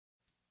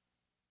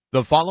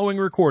The following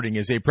recording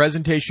is a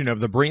presentation of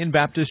the Berean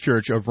Baptist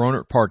Church of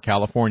Rohnert Park,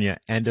 California,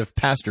 and of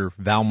Pastor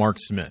Val Mark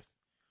Smith.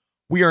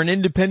 We are an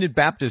independent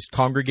Baptist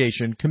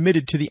congregation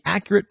committed to the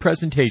accurate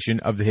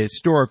presentation of the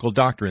historical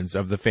doctrines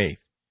of the faith.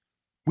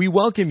 We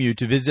welcome you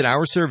to visit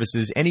our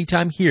services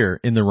anytime here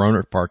in the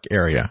Rohnert Park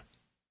area.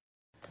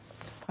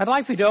 I'd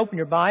like for you to open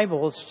your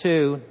Bibles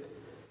to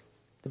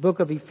the book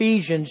of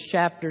Ephesians,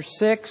 chapter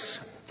 6.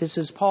 This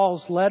is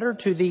Paul's letter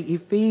to the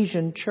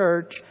Ephesian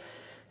church.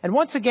 And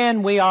once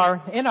again, we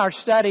are in our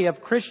study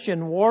of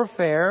Christian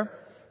warfare.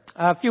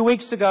 A few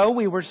weeks ago,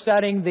 we were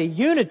studying the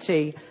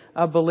unity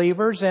of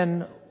believers,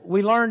 and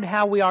we learned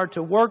how we are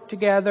to work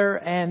together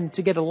and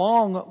to get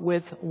along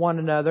with one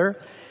another.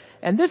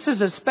 And this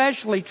is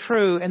especially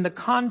true in the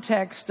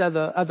context of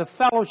the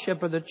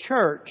fellowship of the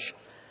church.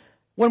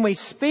 When we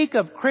speak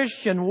of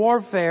Christian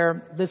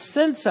warfare, the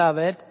sense of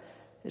it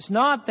is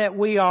not that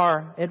we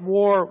are at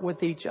war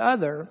with each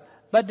other,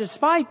 but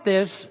despite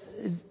this,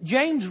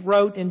 James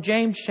wrote in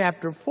James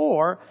chapter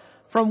 4,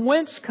 "From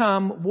whence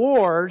come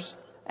wars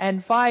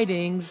and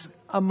fightings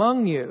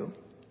among you?"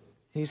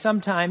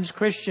 Sometimes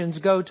Christians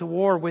go to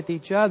war with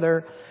each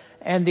other,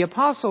 and the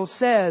apostle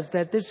says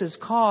that this is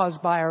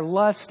caused by our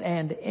lust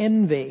and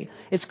envy.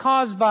 It's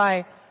caused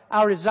by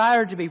our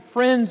desire to be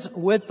friends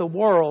with the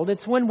world.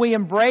 It's when we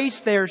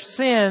embrace their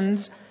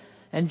sins.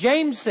 And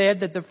James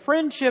said that the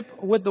friendship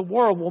with the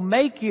world will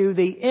make you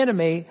the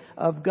enemy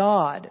of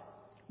God.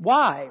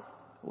 Why?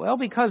 Well,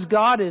 because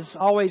God is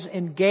always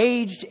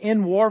engaged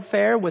in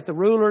warfare with the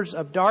rulers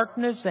of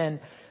darkness and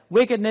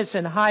wickedness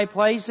in high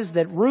places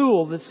that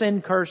rule the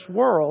sin-cursed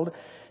world.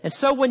 And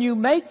so when you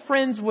make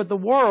friends with the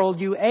world,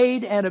 you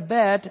aid and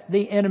abet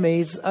the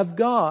enemies of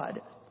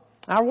God.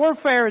 Our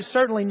warfare is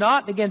certainly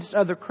not against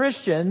other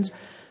Christians,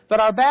 but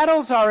our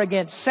battles are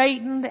against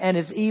Satan and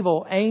his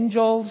evil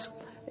angels.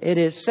 It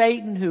is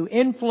Satan who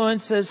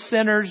influences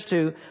sinners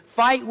to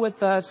fight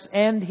with us,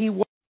 and he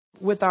works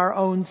with our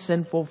own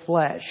sinful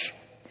flesh.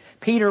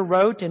 Peter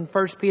wrote in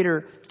 1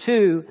 Peter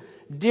 2,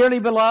 "Dearly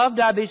beloved,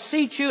 I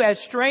beseech you as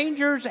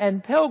strangers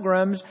and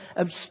pilgrims,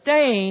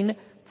 abstain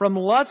from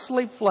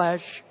lustful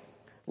flesh,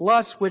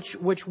 lusts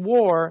which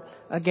war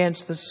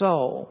against the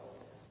soul."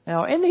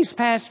 Now, in these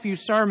past few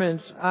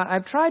sermons,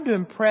 I've tried to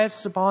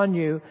impress upon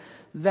you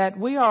that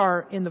we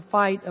are in the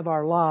fight of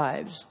our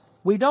lives.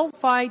 We don't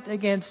fight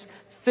against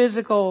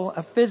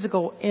a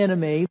physical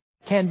enemy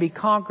can be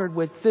conquered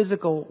with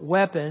physical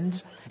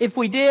weapons. If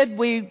we did,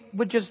 we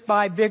would just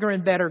buy bigger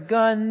and better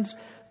guns.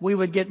 We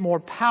would get more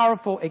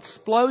powerful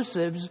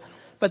explosives.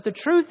 But the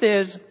truth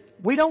is,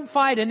 we don't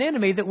fight an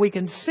enemy that we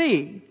can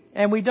see,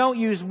 and we don't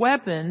use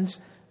weapons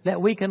that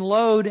we can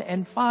load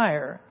and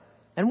fire.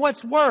 And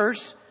what's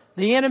worse,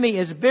 the enemy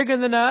is bigger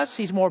than us,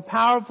 he's more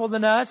powerful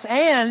than us,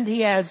 and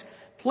he has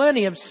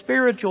plenty of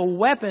spiritual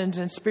weapons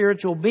and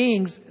spiritual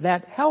beings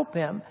that help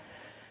him.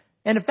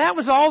 And if that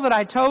was all that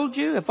I told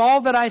you, if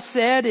all that I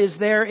said is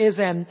there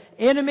is an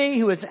enemy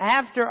who is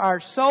after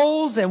our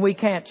souls and we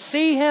can't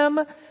see him,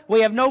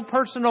 we have no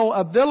personal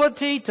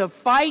ability to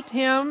fight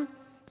him,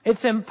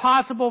 it's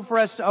impossible for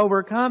us to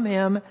overcome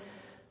him,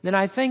 then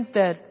I think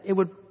that it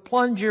would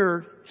plunge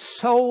your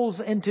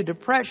souls into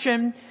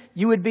depression.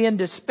 You would be in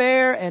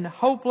despair and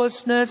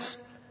hopelessness.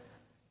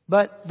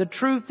 But the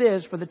truth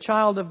is, for the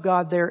child of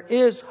God, there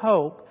is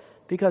hope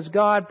because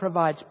God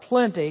provides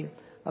plenty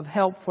of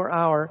help for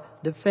our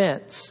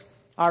defense.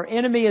 Our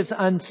enemy is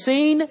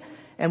unseen,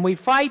 and we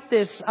fight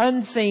this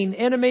unseen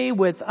enemy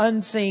with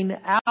unseen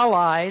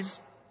allies.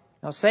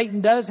 Now,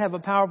 Satan does have a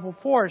powerful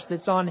force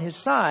that's on his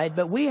side,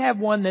 but we have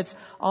one that's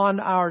on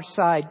our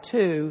side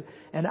too,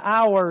 and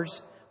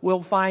ours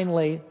will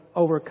finally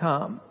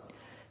overcome.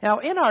 Now,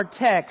 in our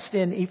text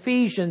in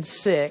Ephesians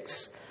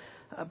 6,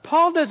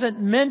 Paul doesn't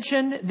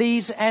mention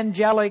these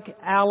angelic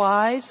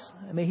allies.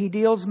 He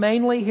deals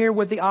mainly here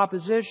with the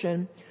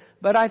opposition.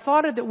 But I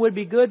thought it would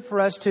be good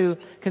for us to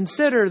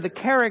consider the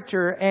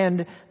character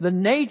and the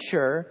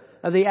nature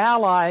of the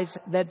allies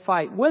that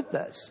fight with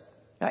us.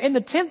 Now, in the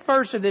 10th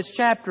verse of this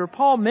chapter,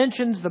 Paul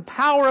mentions the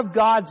power of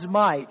God's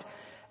might.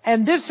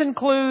 And this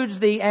includes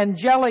the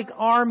angelic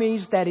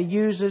armies that he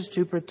uses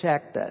to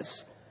protect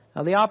us.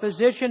 Now, the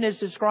opposition is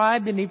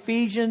described in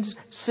Ephesians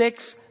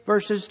 6,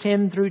 verses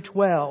 10 through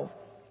 12.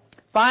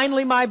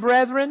 "Finally, my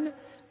brethren,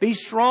 be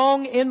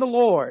strong in the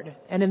Lord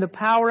and in the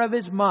power of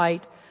his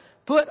might.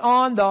 Put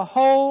on the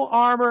whole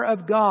armor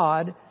of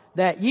God,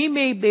 that ye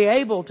may be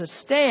able to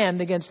stand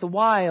against the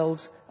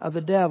wiles of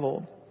the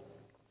devil.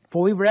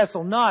 For we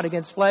wrestle not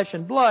against flesh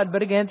and blood,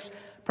 but against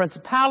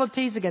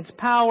principalities, against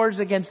powers,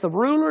 against the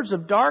rulers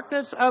of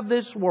darkness of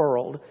this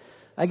world,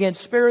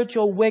 against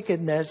spiritual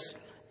wickedness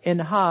in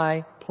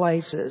high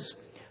places."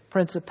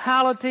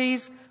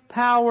 Principalities,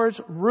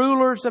 powers,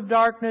 rulers of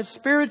darkness,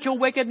 spiritual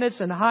wickedness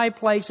in high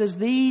places,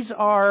 these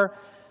are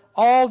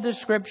all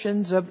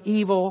descriptions of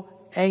evil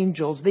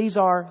angels. These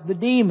are the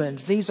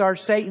demons. These are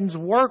Satan's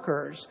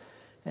workers.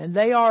 And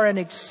they are an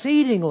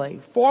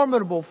exceedingly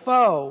formidable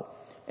foe.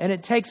 And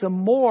it takes a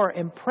more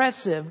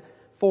impressive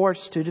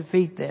force to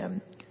defeat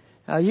them.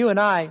 You and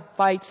I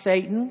fight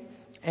Satan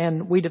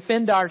And we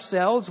defend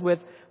ourselves with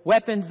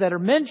weapons that are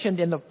mentioned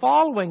in the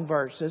following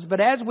verses,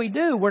 but as we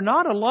do, we're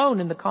not alone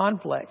in the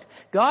conflict.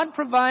 God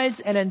provides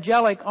an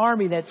angelic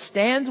army that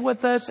stands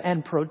with us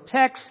and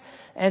protects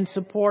and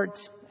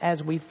supports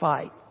as we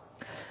fight.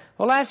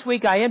 Well, last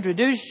week I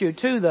introduced you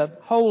to the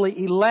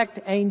holy elect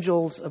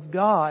angels of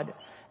God,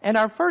 and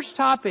our first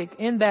topic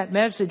in that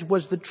message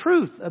was the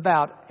truth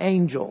about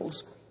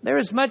angels. There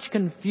is much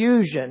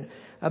confusion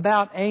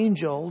about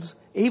angels,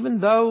 even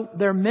though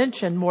they're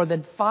mentioned more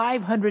than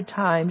 500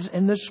 times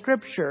in the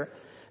Scripture.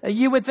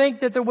 You would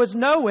think that there was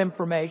no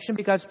information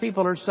because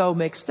people are so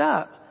mixed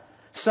up.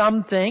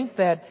 Some think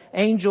that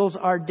angels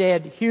are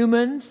dead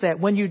humans, that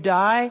when you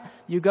die,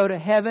 you go to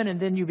heaven and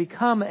then you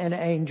become an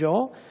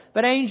angel.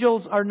 But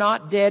angels are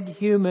not dead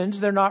humans.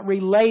 They're not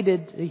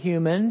related to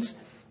humans.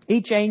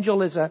 Each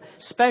angel is a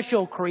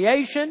special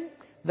creation.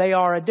 They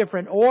are a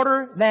different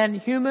order than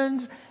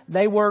humans.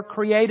 They were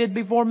created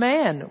before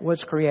man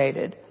was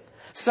created.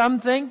 Some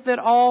think that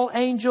all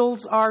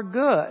angels are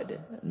good.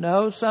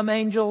 No, some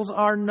angels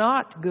are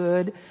not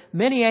good.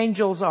 Many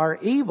angels are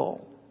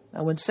evil.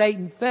 Now, when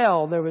Satan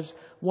fell, there was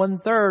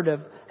 1/3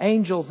 of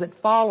angels that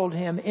followed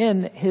him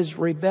in his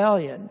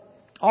rebellion.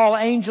 All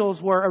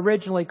angels were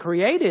originally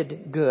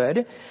created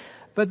good,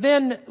 but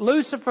then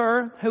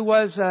Lucifer, who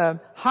was a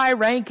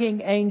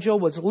high-ranking angel,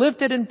 was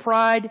lifted in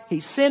pride. He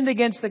sinned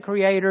against the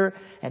Creator,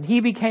 and he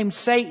became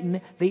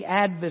Satan, the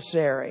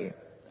adversary.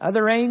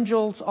 Other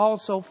angels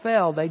also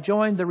fell. They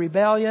joined the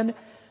rebellion.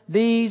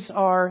 These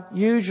are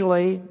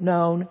usually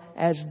known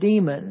as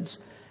demons.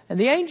 And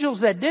the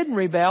angels that didn't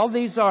rebel,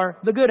 these are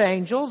the good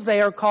angels.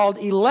 They are called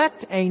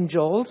elect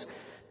angels.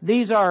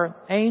 These are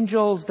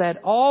angels that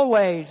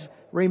always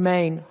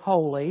remain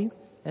holy.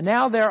 And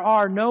now there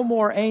are no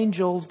more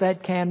angels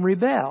that can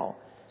rebel.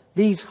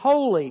 These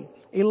holy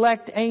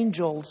elect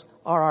angels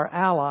are our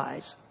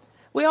allies.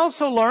 We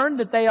also learned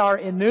that they are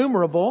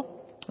innumerable.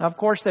 Of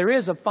course, there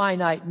is a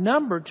finite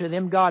number to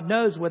them. God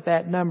knows what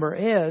that number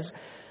is.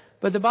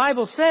 But the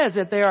Bible says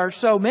that there are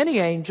so many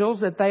angels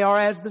that they are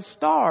as the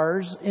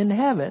stars in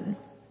heaven.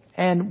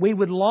 And we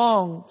would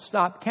long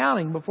stop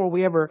counting before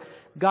we ever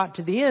got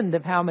to the end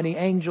of how many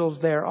angels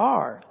there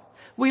are.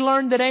 We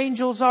learned that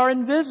angels are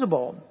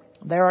invisible.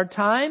 There are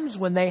times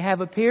when they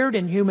have appeared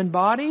in human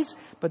bodies,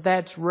 but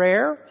that's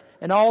rare.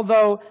 And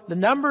although the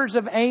numbers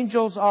of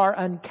angels are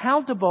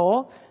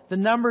uncountable, the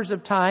numbers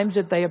of times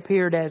that they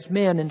appeared as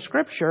men in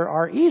Scripture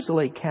are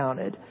easily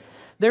counted.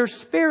 They're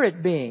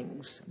spirit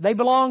beings. They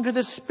belong to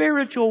the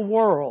spiritual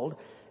world,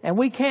 and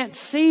we can't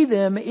see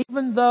them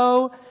even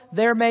though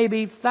there may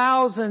be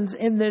thousands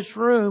in this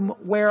room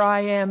where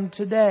I am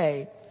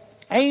today.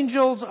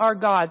 Angels are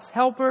God's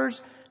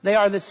helpers. They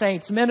are the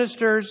saints'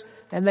 ministers,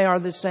 and they are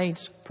the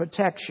saints'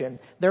 protection.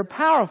 They're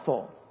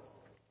powerful,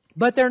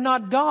 but they're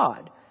not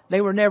God.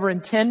 They were never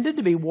intended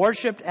to be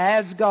worshipped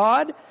as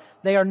God.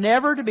 They are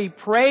never to be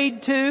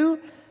prayed to,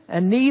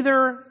 and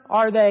neither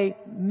are they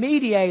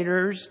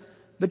mediators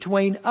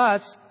between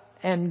us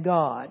and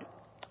God.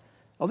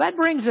 Well, that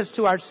brings us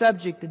to our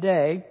subject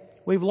today.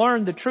 We've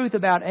learned the truth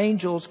about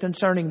angels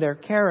concerning their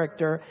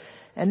character,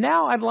 and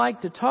now I'd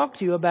like to talk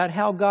to you about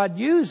how God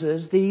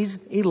uses these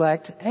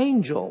elect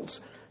angels.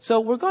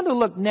 So we're going to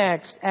look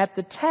next at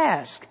the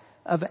task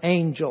of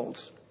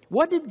angels.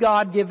 What did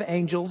God give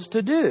angels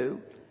to do?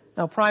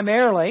 Now,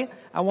 primarily,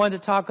 I want to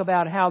talk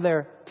about how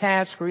their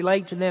tasks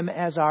relate to them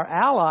as our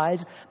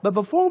allies. But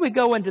before we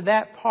go into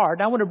that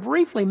part, I want to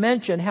briefly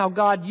mention how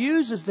God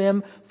uses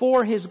them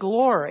for His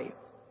glory.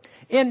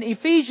 In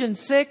Ephesians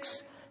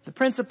 6, the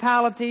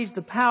principalities,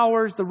 the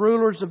powers, the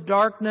rulers of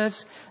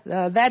darkness,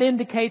 that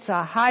indicates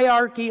a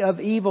hierarchy of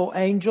evil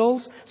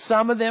angels.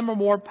 Some of them are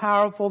more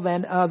powerful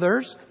than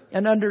others.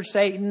 And under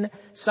Satan,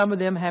 some of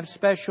them have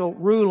special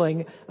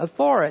ruling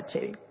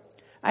authority.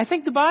 I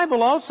think the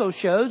Bible also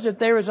shows that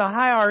there is a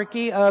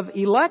hierarchy of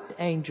elect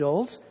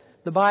angels.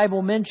 The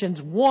Bible mentions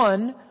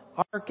one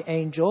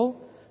archangel.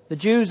 The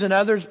Jews and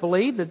others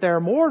believe that there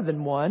are more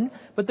than one,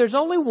 but there's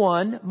only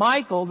one,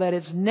 Michael, that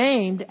is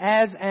named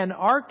as an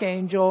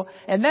archangel,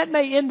 and that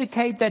may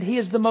indicate that he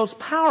is the most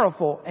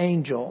powerful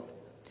angel.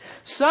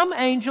 Some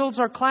angels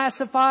are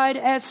classified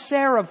as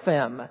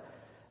seraphim.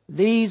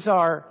 These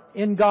are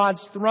in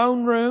God's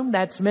throne room.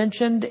 That's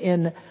mentioned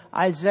in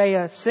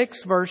Isaiah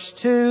 6, verse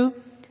 2.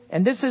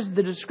 And this is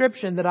the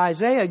description that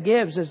Isaiah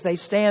gives as they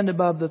stand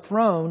above the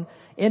throne.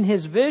 In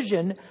his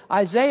vision,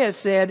 Isaiah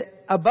said,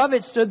 above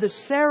it stood the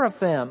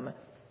seraphim,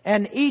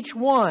 and each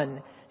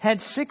one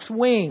had 6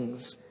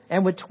 wings.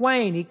 And with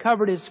twain he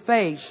covered his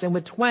face, and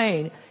with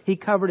twain he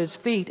covered his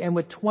feet, and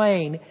with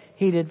twain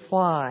he did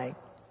fly.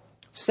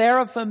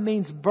 Seraphim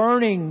means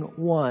burning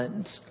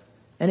ones.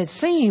 And it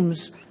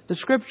seems the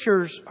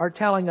Scriptures are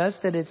telling us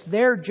that it's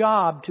their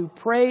job to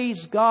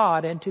praise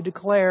God and to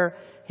declare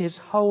His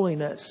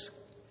holiness.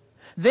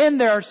 Then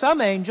there are some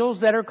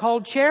angels that are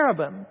called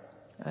cherubim.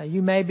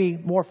 You may be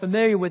more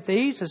familiar with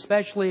these,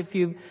 especially if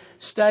you've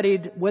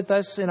studied with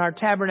us in our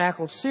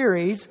Tabernacle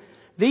series.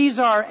 These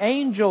are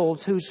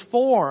angels whose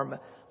form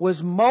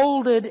was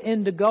molded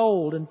into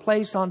gold and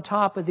placed on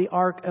top of the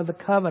Ark of the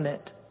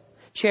Covenant.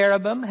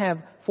 Cherubim have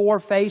 4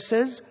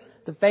 faces: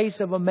 the face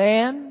of a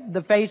man,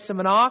 the face of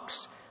an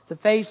ox, the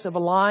face of a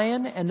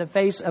lion, and the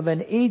face of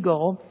an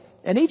eagle.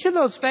 And each of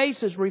those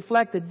faces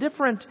reflect a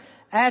different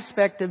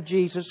aspect of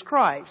Jesus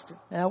Christ.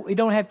 Now, we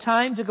don't have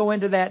time to go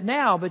into that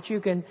now, but you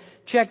can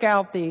check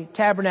out the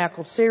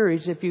Tabernacle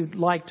series if you'd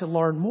like to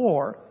learn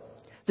more.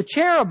 The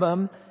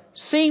cherubim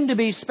seem to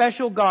be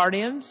special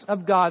guardians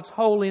of God's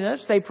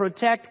holiness. They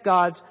protect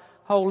God's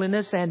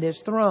holiness and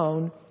His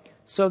throne,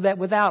 so that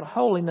without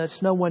holiness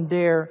no one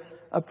dare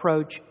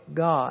approach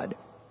God.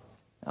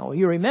 Now,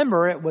 you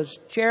remember it was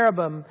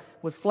cherubim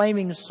with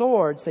flaming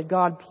swords that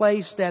God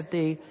placed at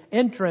the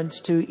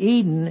entrance to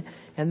Eden,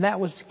 and that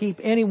was to keep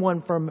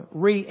anyone from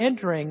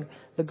re-entering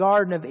the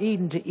Garden of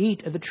Eden to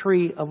eat of the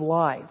tree of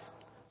life.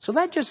 So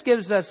that just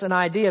gives us an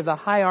idea of the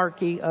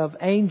hierarchy of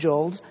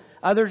angels.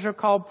 Others are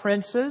called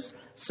princes.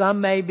 Some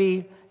may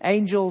be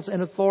angels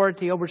in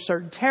authority over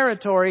certain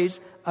territories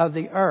of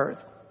the earth.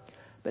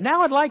 But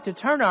now I'd like to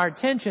turn our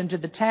attention to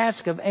the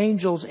task of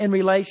angels in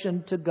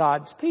relation to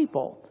God's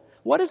people.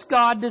 What has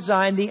God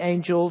designed the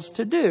angels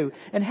to do?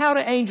 And how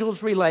do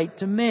angels relate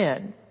to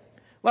men?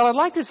 Well, I'd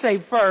like to say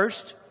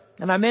first,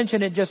 and I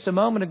mentioned it just a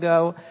moment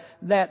ago,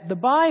 that the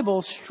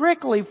Bible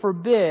strictly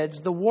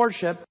forbids the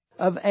worship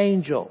of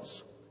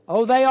angels.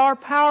 Oh, they are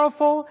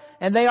powerful,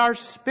 and they are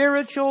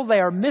spiritual, they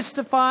are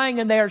mystifying,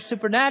 and they are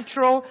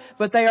supernatural,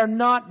 but they are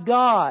not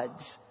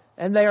gods,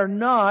 and they are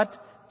not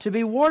to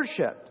be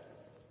worshipped.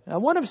 Now,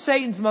 one of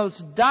Satan's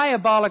most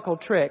diabolical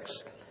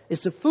tricks is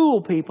to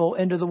fool people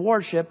into the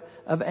worship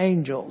of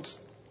angels.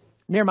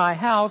 Near my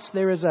house,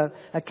 there is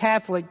a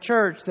Catholic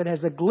church that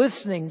has a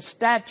glistening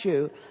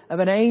statue of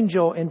an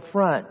angel in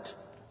front.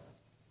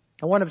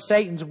 And one of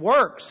Satan's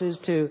works is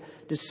to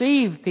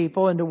deceive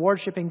people into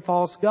worshiping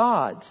false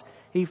gods.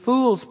 He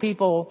fools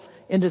people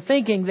into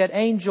thinking that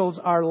angels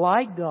are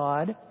like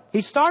God.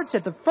 He starts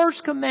at the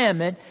first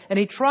commandment, and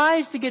he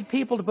tries to get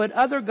people to put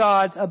other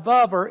gods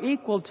above or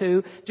equal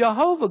to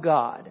Jehovah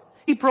God.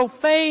 He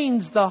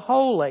profanes the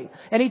holy,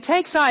 and he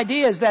takes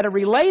ideas that are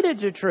related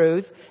to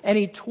truth, and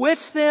he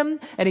twists them,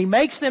 and he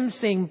makes them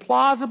seem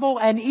plausible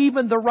and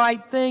even the right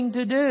thing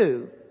to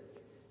do.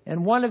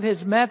 And one of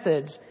his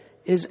methods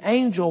is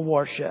angel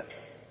worship.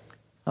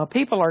 Now,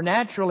 people are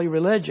naturally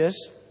religious.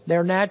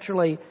 They're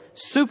naturally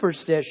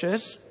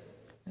superstitious.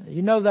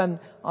 You know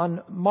that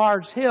on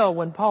Mars Hill,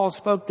 when Paul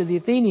spoke to the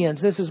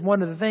Athenians, this is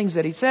one of the things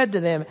that he said to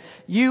them: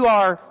 you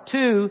are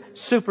too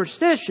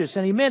superstitious.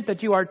 And he meant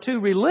that you are too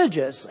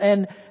religious.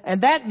 And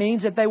that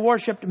means that they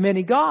worshipped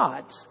many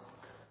gods.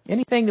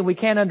 Anything that we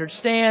can't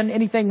understand,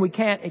 anything we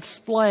can't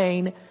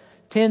explain,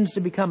 tends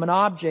to become an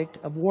object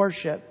of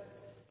worship.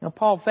 Now,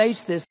 Paul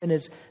faced this in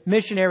his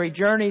missionary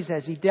journeys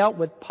as he dealt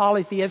with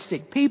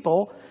polytheistic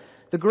people.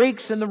 The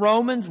Greeks and the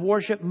Romans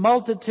worshiped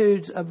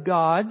multitudes of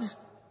gods.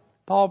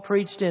 Paul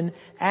preached in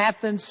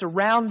Athens,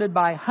 surrounded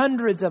by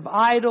hundreds of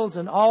idols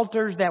and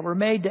altars that were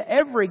made to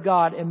every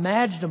god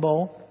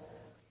imaginable.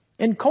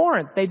 In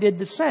Corinth, they did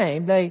the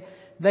same.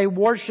 They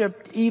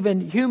worshipped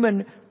even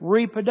human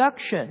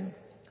reproduction.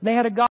 They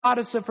had a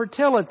goddess of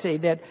fertility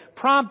that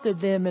prompted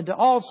them into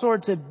all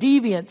sorts of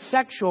deviant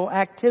sexual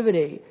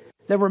activity.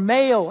 There were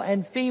male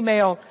and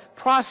female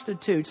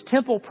prostitutes,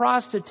 temple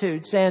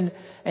prostitutes,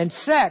 and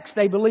sex,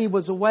 they believed,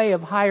 was a way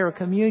of higher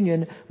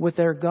communion with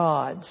their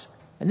gods.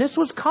 And this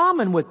was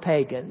common with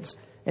pagans.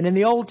 And in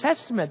the Old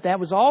Testament, that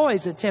was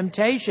always a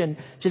temptation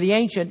to the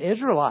ancient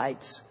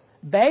Israelites.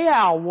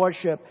 Baal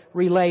worship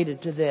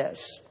related to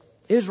this.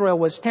 Israel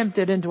was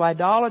tempted into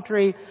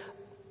idolatry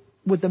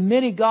with the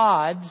many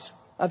gods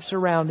of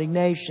surrounding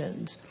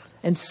nations.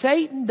 And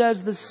Satan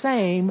does the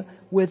same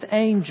with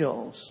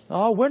angels.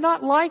 Oh, we're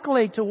not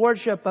likely to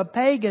worship a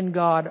pagan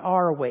god,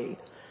 are we?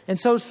 And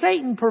so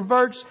Satan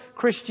perverts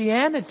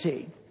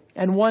Christianity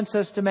and wants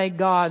us to make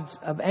gods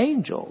of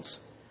angels.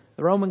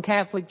 The Roman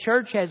Catholic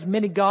Church has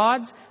many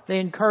gods. They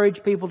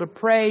encourage people to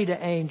pray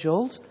to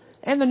angels.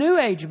 And the New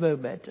Age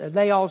movement,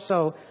 they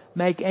also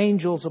make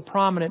angels a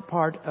prominent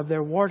part of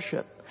their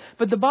worship.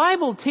 But the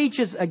Bible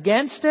teaches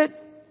against it.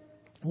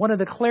 One of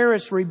the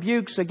clearest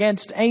rebukes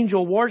against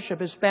angel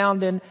worship is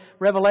found in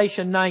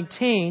Revelation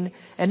 19.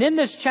 And in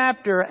this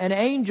chapter, an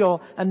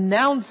angel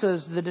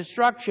announces the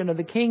destruction of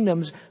the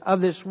kingdoms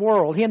of this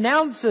world. He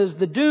announces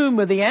the doom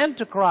of the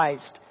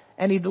Antichrist,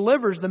 and he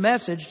delivers the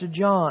message to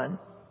John.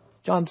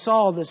 John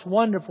saw this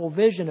wonderful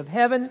vision of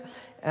heaven.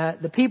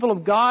 The people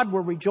of God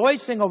were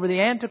rejoicing over the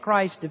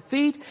Antichrist's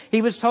defeat.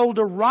 He was told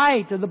to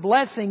write of the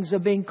blessings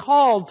of being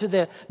called to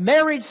the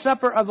marriage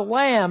supper of the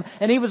Lamb.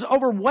 And he was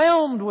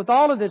overwhelmed with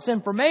all of this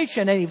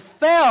information. And he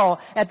fell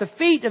at the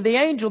feet of the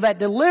angel that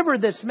delivered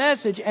this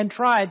message and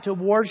tried to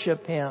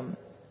worship him.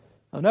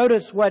 Now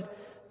notice what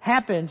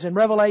happens in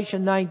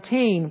Revelation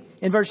 19.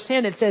 In verse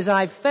 10 it says,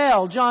 I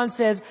fell. John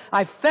says,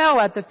 I fell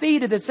at the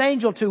feet of this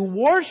angel to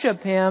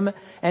worship him.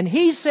 And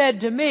he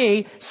said to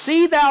me,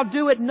 see thou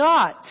do it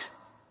not.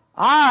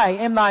 I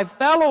am thy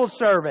fellow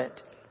servant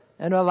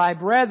and of thy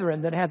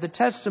brethren that have the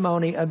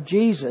testimony of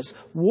Jesus.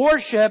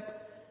 Worship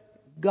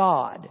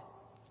God.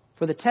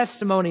 For the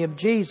testimony of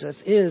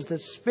Jesus is the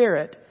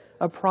spirit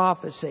of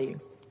prophecy.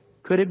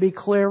 Could it be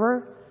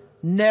clearer?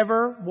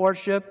 Never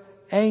worship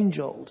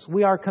angels.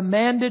 We are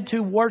commanded to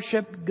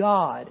worship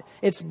God.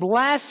 It's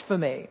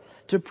blasphemy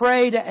to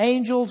pray to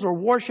angels or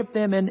worship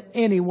them in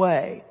any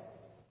way.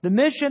 The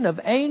mission of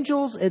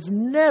angels is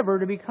never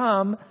to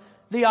become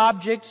the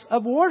objects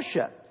of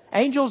worship.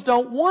 Angels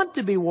don't want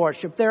to be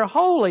worshipped. They're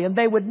holy, and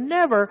they would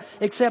never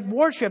accept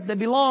worship that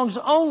belongs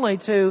only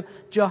to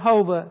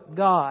Jehovah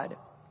God.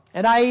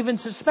 And I even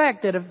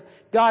suspect that if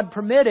God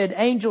permitted,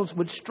 angels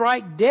would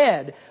strike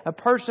dead a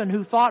person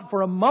who thought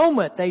for a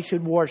moment they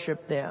should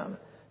worship them.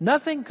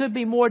 Nothing could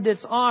be more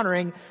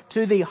dishonoring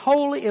to the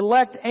holy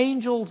elect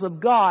angels of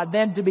God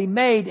than to be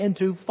made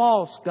into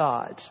false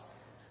gods.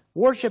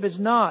 Worship is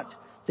not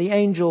the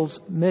angels'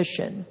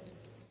 mission.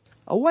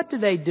 What do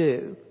they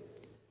do?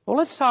 Well,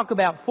 let's talk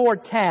about 4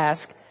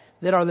 tasks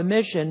that are the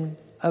mission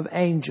of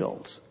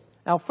angels.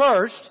 Now,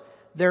 first,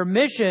 their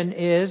mission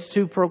is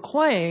to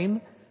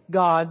proclaim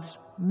God's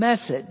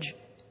message.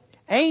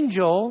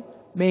 Angel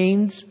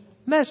means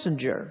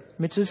messenger.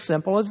 It's as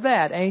simple as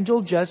that.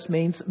 Angel just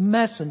means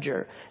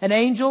messenger. An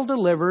angel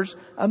delivers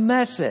a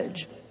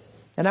message.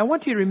 And I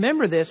want you to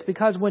remember this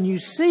because when you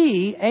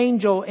see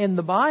angel in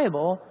the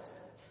Bible,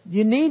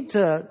 you need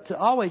to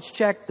always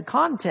check the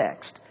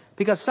context,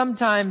 because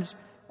sometimes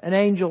an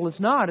angel is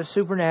not a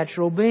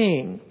supernatural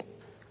being.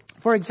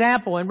 For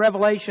example, in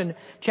Revelation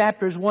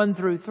chapters 1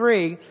 through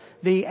 3,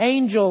 the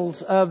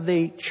angels of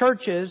the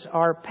churches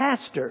are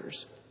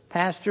pastors.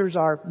 Pastors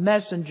are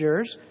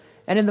messengers.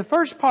 And in the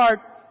first part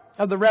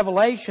of the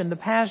Revelation, the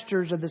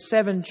pastors of the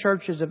 7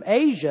 churches of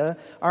Asia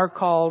are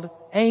called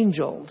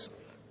angels.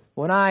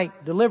 When I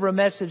deliver a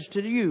message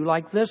to you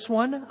like this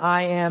one,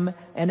 I am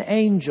an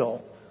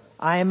angel.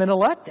 I am an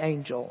elect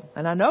angel.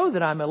 And I know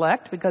that I'm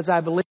elect because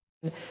I believe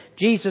in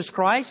Jesus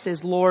Christ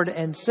as Lord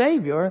and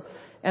Savior.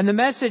 And the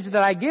message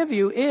that I give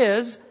you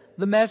is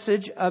the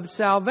message of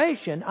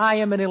salvation. I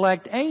am an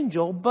elect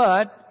angel,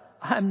 but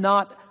I'm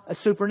not a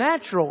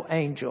supernatural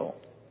angel.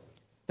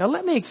 Now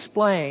let me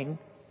explain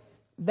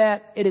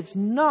that it is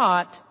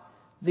not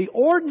the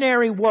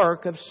ordinary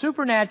work of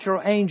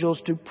supernatural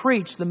angels to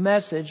preach the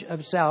message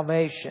of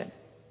salvation.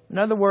 In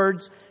other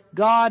words,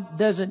 God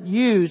doesn't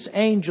use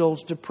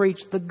angels to preach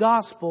the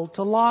gospel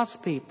to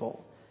lost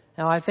people.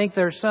 Now, I think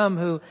there are some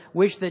who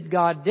wish that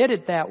God did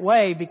it that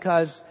way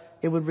because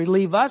it would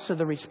relieve us of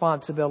the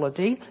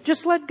responsibility.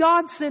 Just let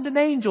God send an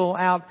angel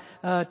out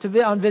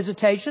on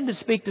visitation to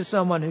speak to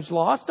someone who's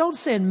lost. Don't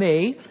send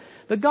me.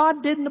 But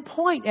God didn't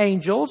appoint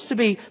angels to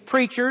be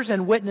preachers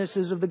and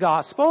witnesses of the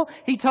gospel.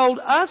 He told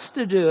us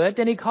to do it,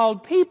 and He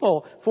called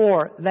people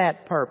for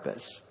that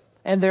purpose.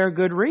 And there are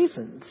good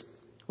reasons.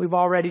 We've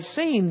already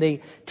seen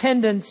the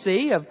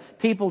tendency of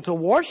people to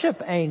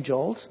worship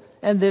angels,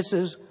 and this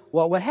is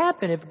what would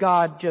happen if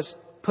God just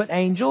put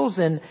angels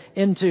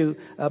into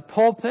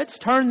pulpits,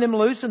 turned them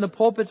loose in the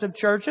pulpits of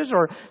churches,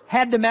 or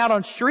had them out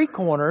on street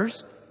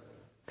corners.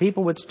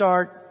 People would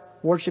start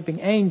worshiping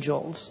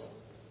angels.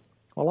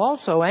 Well,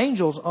 also,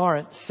 angels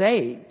aren't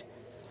saved.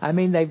 I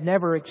mean, they've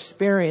never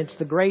experienced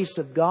the grace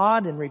of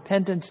God and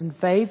repentance and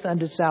faith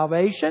unto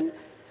salvation.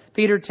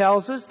 Peter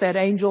tells us that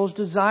angels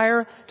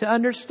desire to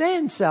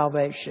understand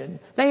salvation.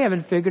 They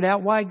haven't figured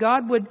out why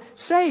God would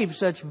save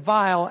such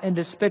vile and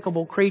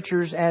despicable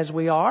creatures as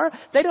we are.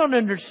 They don't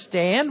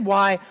understand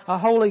why a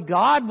holy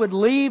God would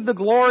leave the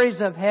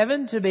glories of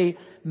heaven to be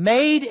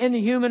made in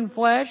human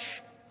flesh,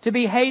 to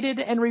be hated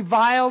and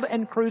reviled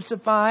and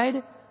crucified.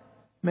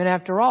 I mean,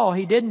 after all,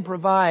 He didn't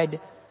provide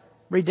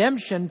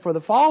redemption for the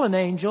fallen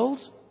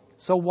angels,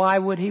 so why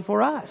would He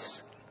for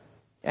us?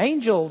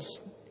 Angels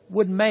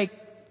would make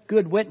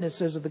good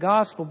witnesses of the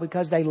gospel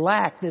because they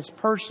lack this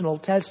personal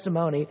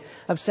testimony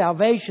of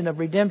salvation, of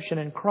redemption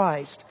in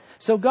Christ.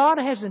 So God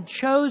hasn't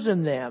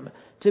chosen them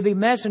to be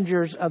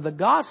messengers of the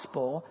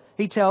gospel.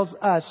 He tells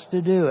us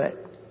to do it.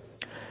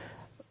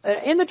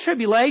 In the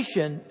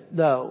tribulation,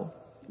 though,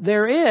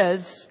 there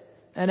is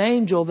an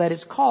angel that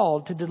is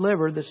called to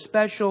deliver the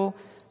special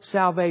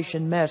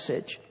salvation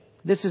message.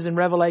 This is in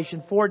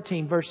Revelation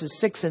 14, verses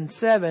 6 and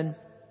 7.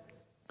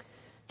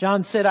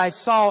 John said, I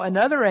saw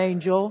another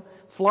angel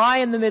fly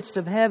in the midst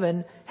of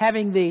heaven,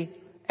 having the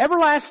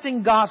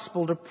everlasting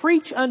gospel to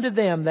preach unto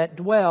them that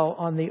dwell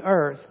on the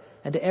earth,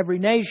 and to every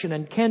nation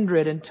and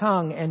kindred and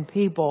tongue and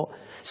people,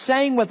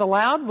 saying with a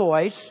loud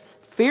voice,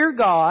 Fear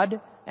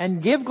God,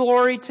 and give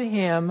glory to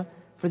Him,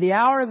 for the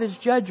hour of His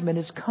judgment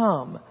is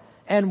come,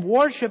 and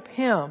worship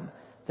Him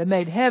that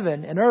made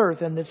heaven and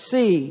earth and the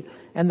sea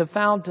and the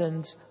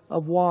fountains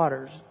of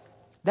waters.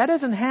 That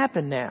doesn't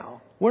happen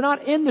now. We're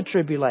not in the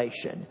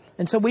tribulation.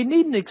 And so we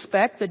needn't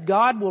expect that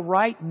God will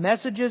write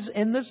messages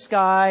in the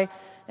sky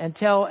and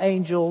tell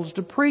angels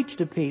to preach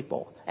to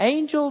people.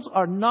 Angels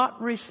are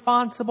not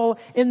responsible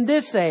in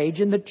this age,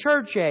 in the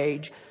church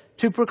age,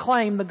 to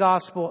proclaim the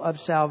gospel of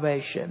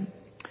salvation.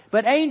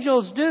 But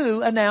angels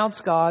do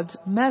announce God's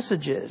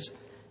messages.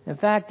 In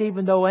fact,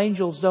 even though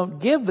angels don't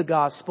give the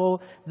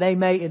gospel, they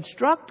may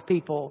instruct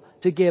people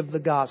to give the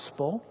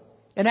gospel.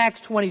 In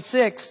Acts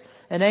 26,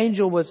 an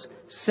angel was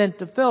sent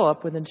to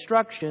Philip with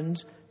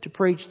instructions to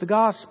preach the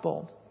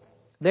gospel.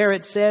 There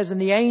it says,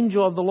 "And the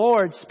angel of the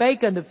Lord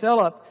spake unto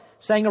Philip,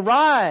 saying,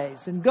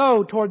 Arise, and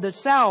go toward the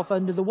south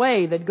unto the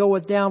way that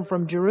goeth down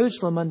from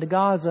Jerusalem unto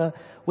Gaza,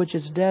 which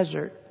is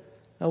desert."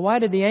 Now, why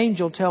did the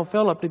angel tell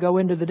Philip to go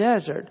into the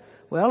desert?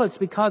 Well, it's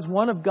because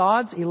one of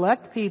God's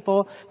elect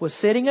people was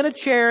sitting in a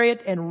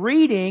chariot and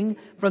reading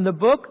from the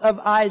book of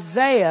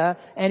Isaiah,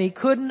 and he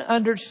couldn't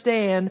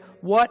understand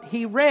what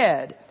he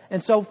read.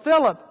 And so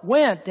Philip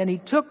went and he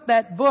took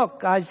that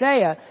book,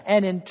 Isaiah,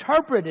 and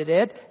interpreted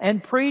it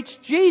and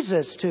preached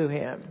Jesus to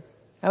him.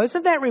 Now,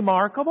 isn't that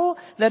remarkable?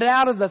 That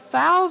out of the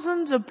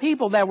thousands of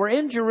people that were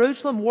in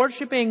Jerusalem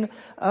worshiping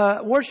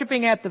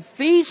at the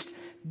feast,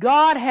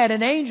 God had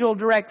an angel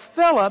direct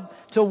Philip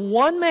to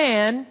one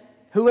man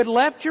who had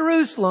left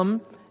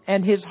Jerusalem,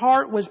 and his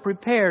heart was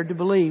prepared to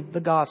believe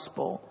the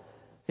gospel.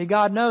 See,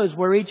 God knows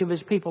where each of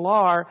His people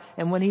are,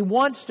 and when He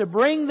wants to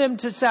bring them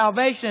to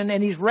salvation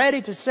and He's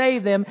ready to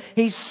save them,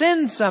 He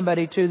sends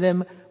somebody to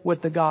them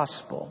with the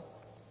gospel.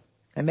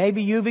 And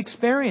maybe you've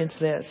experienced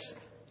this.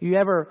 You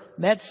ever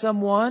met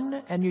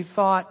someone and you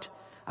thought,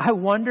 I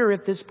wonder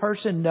if this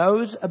person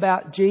knows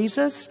about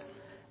Jesus?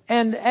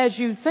 And as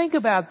you think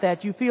about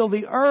that, you feel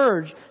the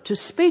urge to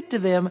speak to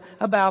them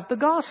about the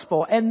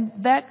gospel. And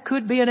that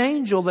could be an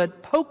angel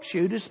that pokes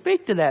you to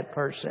speak to that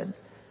person.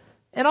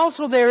 And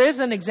also there is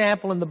an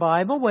example in the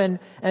Bible when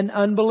an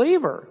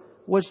unbeliever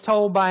was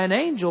told by an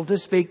angel to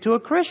speak to a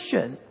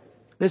Christian.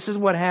 This is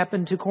what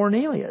happened to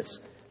Cornelius.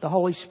 The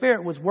Holy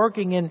Spirit was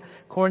working in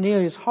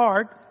Cornelius'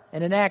 heart,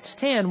 and in Acts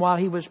 10, while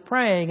he was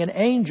praying, an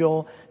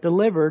angel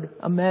delivered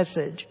a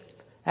message.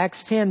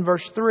 Acts 10,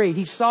 verse 3,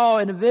 he saw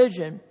in a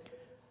vision,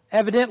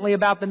 evidently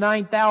about the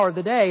 9th hour of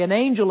the day, an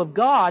angel of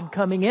God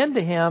coming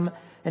into him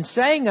and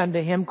saying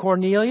unto him,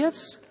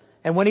 Cornelius.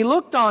 And when he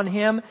looked on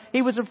him,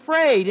 he was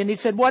afraid, and he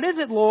said, What is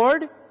it,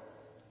 Lord?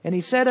 And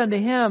he said unto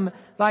him,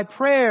 Thy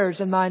prayers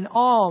and thine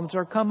alms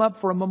are come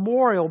up for a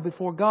memorial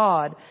before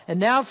God. And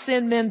now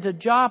send men to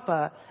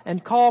Joppa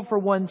and call for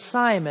one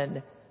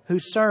Simon,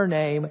 whose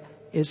surname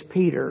is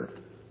Peter.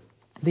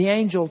 The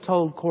angel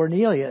told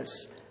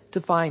Cornelius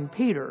to find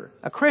Peter,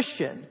 a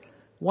Christian,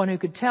 one who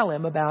could tell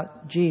him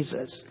about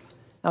Jesus.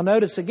 Now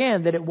notice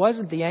again that it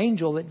wasn't the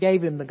angel that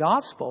gave him the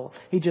gospel.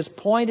 He just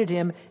pointed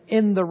him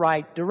in the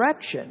right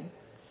direction.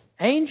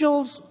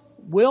 Angels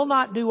will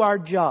not do our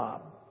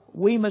job.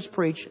 We must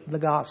preach the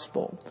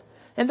gospel.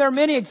 And there are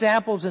many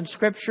examples in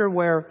Scripture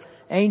where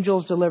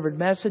angels delivered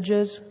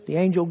messages. The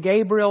angel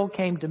Gabriel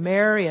came to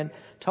Mary and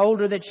told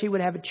her that she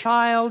would have a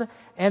child,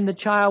 and the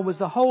child was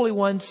the Holy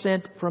One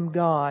sent from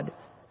God.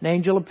 An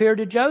angel appeared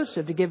to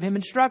Joseph to give him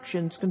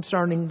instructions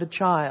concerning the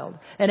child.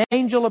 An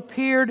angel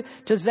appeared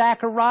to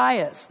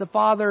Zacharias, the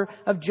father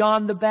of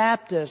John the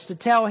Baptist, to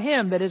tell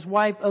him that his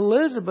wife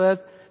Elizabeth,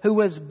 who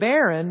was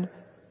barren,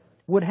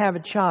 would have a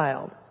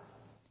child.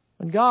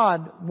 When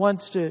God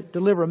wants to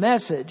deliver a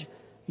message,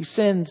 He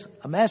sends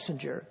a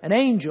messenger, an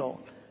angel,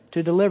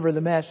 to deliver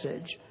the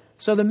message.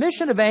 So the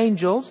mission of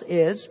angels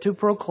is to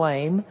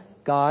proclaim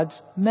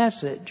God's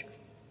message.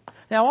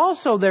 Now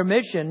also their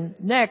mission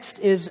next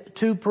is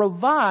to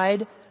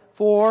provide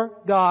for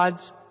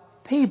God's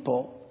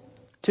people.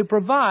 To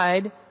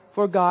provide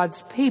for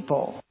God's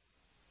people.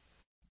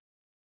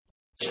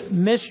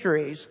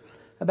 Mysteries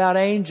about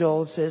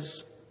angels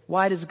is,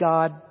 why does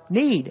God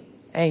need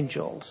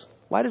angels?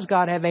 Why does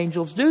God have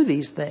angels do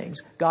these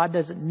things? God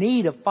doesn't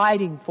need a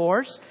fighting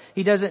force.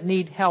 He doesn't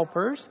need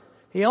helpers.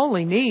 He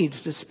only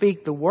needs to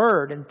speak the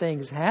word and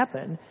things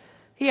happen.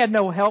 He had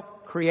no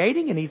help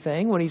creating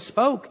anything. When He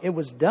spoke, it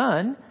was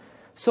done.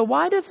 So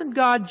why doesn't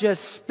God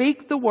just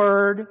speak the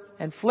word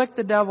and flick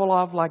the devil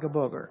off like a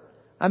booger?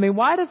 I mean,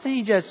 why doesn't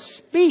He just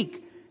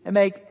speak and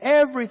make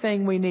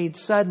everything we need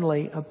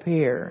suddenly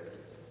appear?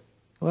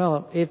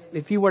 Well,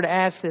 if you were to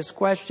ask this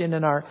question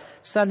in our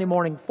Sunday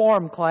morning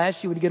form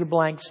class, you would get a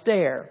blank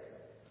stare.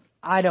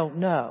 I don't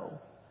know.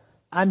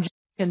 I'm just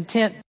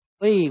content to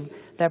believe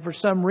that for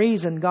some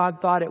reason God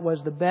thought it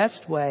was the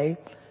best way.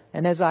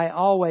 And as I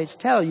always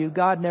tell you,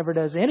 God never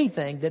does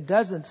anything that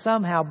doesn't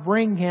somehow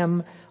bring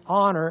Him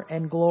honor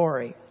and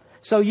glory.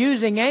 So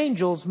using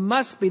angels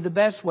must be the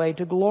best way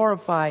to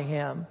glorify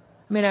Him.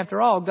 I mean,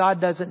 after all,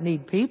 God doesn't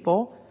need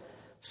people.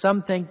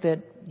 Some think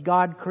that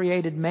God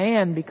created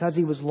man because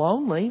He was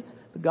lonely.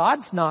 But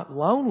God's not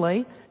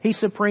lonely. He's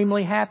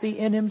supremely happy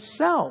in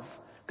Himself.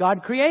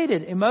 God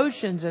created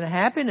emotions and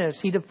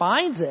happiness. He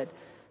defines it.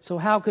 So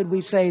how could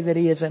we say that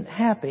He isn't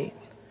happy?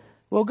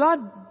 Well,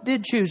 God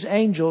did choose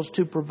angels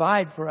to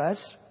provide for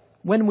us.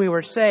 When we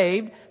were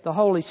saved, the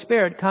Holy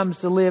Spirit comes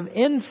to live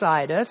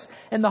inside us,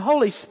 and the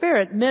Holy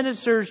Spirit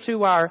ministers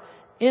to our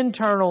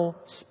internal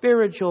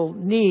spiritual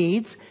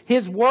needs.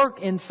 His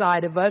work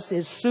inside of us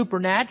is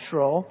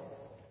supernatural.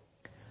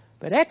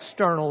 But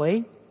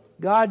externally,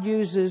 God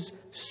uses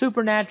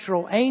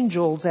supernatural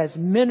angels as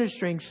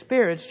ministering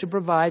spirits to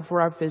provide for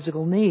our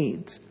physical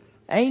needs.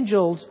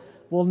 Angels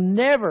will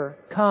never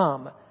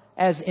come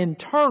as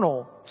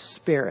internal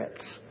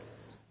spirits.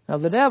 Now,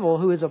 the devil,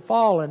 who is a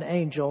fallen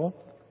angel,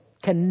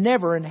 can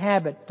never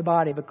inhabit the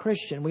body of a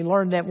Christian. We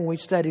learned that when we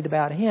studied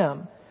about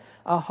him.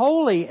 A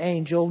holy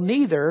angel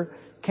neither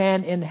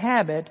can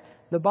inhabit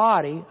the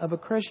body of a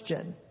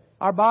Christian.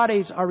 Our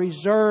bodies are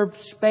reserved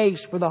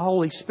space for the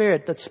Holy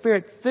Spirit. The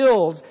Spirit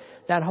fills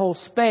that whole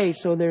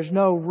space, so there's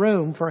no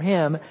room for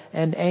Him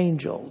and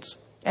angels.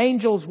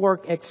 Angels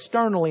work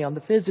externally on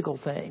the physical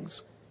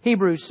things.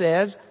 Hebrews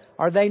says,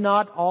 "Are they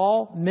not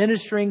all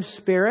ministering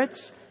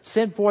spirits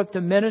sent forth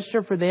to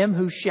minister for them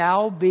who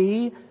shall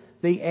be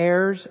the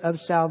heirs of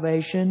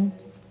salvation?"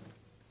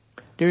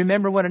 Do you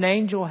remember when an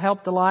angel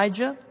helped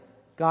Elijah?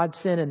 God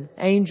sent an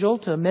angel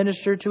to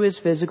minister to his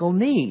physical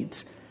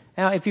needs.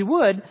 Now, if you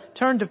would,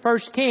 turn to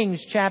 1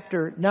 Kings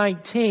chapter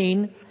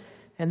 19.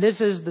 And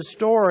this is the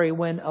story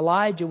when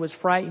Elijah was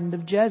frightened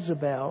of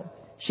Jezebel.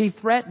 She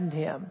threatened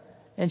him.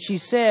 And she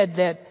said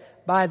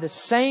that by the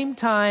same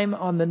time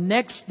on the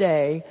next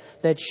day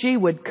that she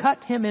would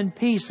cut him in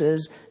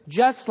pieces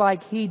just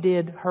like he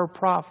did her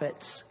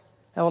prophets.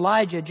 Now,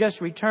 Elijah just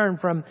returned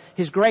from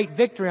his great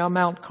victory on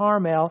Mount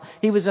Carmel.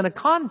 He was in a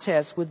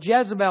contest with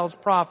Jezebel's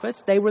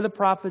prophets. They were the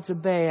prophets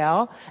of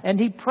Baal. And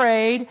he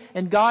prayed,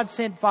 and God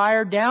sent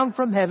fire down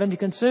from heaven to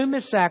consume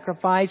his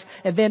sacrifice.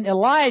 And then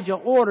Elijah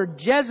ordered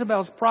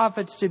Jezebel's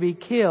prophets to be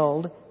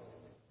killed.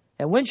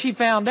 And when she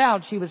found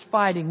out, she was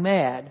fighting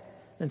mad.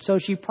 And so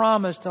she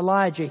promised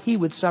Elijah he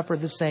would suffer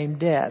the same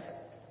death.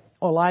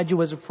 Elijah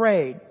was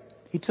afraid.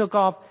 He took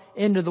off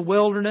into the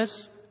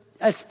wilderness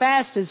as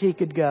fast as he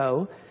could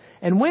go.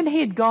 And when he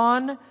had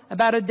gone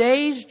about a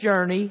day's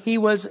journey, he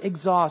was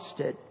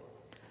exhausted.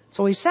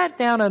 So he sat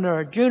down under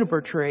a juniper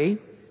tree,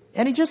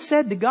 and he just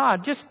said to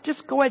God,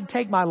 just go ahead and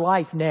take my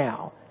life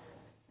now.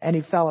 And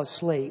he fell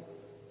asleep.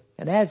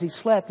 And as he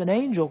slept, an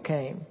angel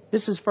came.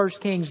 This is 1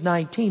 Kings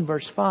 19,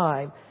 verse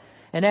 5.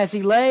 And as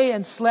he lay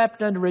and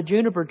slept under a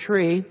juniper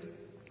tree,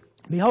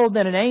 behold,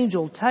 then an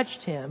angel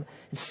touched him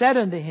and said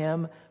unto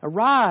him,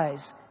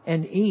 Arise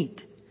and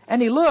eat.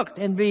 And he looked,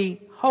 and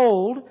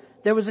behold,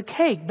 there was a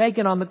cake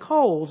baking on the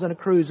coals and a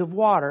cruse of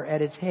water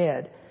at its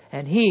head.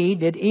 And he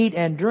did eat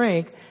and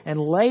drink and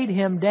laid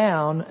him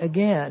down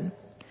again.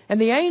 And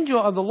the angel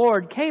of the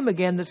Lord came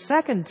again the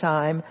second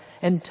time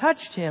and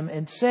touched him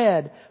and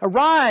said,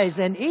 Arise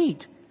and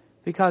eat,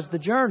 because the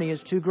journey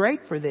is too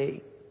great for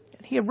thee.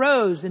 And he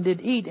arose and did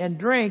eat and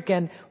drink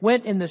and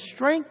went in the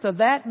strength of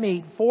that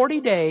meat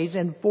 40 days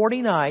and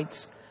 40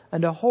 nights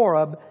unto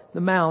Horeb,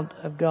 the mount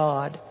of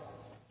God.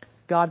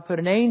 God put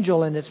an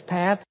angel in his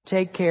path to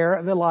take care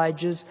of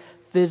Elijah's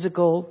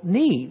physical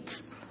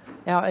needs.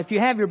 Now, if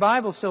you have your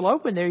Bible still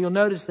open there, you'll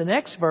notice the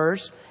next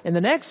verse. In the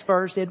next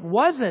verse, it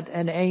wasn't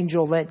an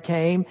angel that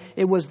came.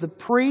 It was the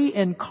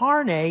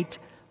pre-incarnate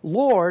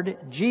Lord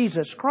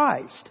Jesus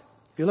Christ.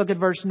 If you look at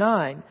verse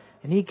 9,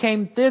 and he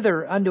came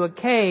thither unto a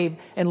cave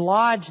and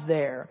lodged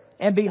there.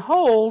 And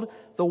behold,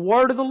 the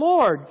word of the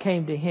Lord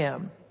came to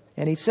him.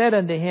 And he said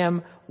unto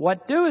him,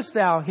 What doest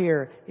thou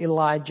here,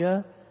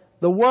 Elijah?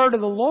 The word of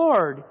the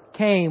Lord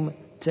came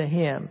to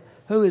him.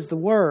 Who is the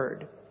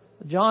Word?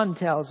 John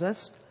tells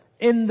us,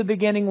 in the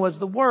beginning was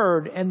the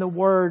Word, and the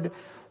Word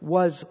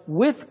was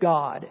with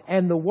God,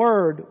 and the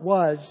Word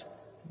was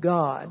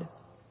God.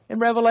 In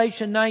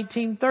Revelation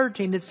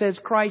 19:13, it says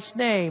Christ's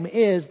name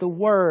is the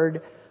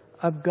Word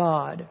of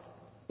God.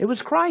 It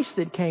was Christ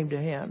that came to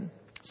him.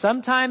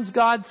 Sometimes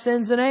God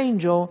sends an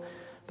angel,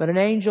 but an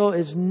angel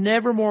is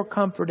never more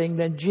comforting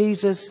than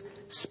Jesus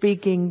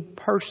speaking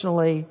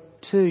personally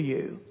to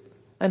you.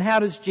 And how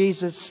does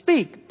Jesus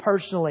speak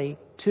personally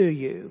to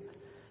you?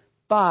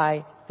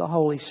 By the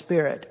Holy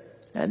Spirit.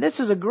 And this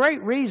is a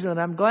great reason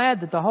I'm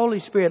glad that the Holy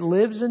Spirit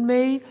lives in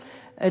me.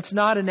 It's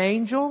not an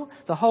angel.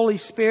 The Holy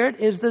Spirit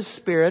is the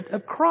Spirit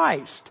of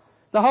Christ.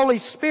 The Holy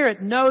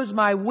Spirit knows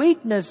my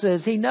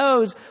weaknesses. He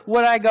knows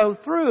what I go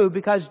through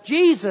because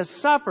Jesus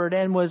suffered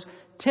and was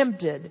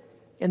tempted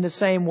in the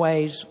same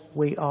ways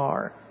we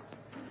are.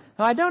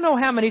 Now, I don't know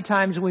how many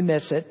times we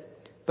miss it,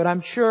 but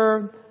I'm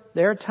sure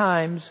there are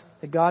times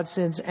that God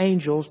sends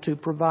angels to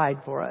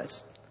provide for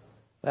us.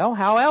 Well,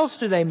 how else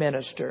do they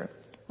minister?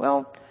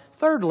 Well,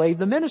 thirdly,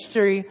 the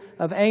ministry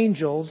of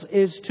angels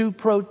is to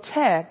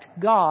protect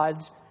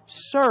God's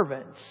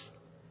servants.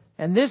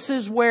 And this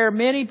is where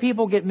many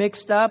people get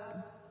mixed up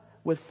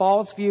with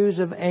false views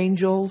of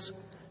angels.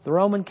 The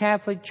Roman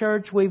Catholic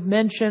Church, we've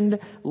mentioned,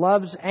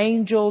 loves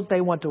angels.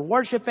 They want to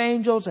worship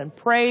angels and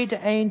pray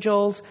to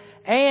angels.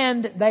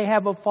 And they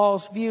have a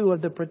false view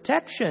of the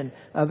protection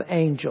of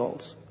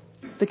angels.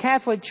 The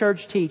Catholic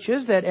Church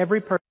teaches that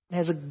every person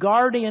has a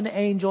guardian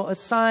angel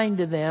assigned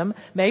to them,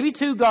 maybe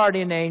 2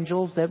 guardian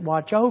angels that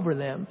watch over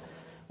them.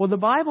 Well, the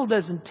Bible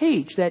doesn't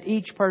teach that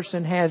each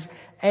person has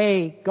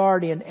a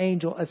guardian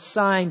angel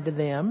assigned to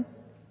them.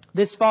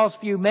 This false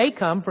view may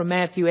come from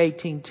Matthew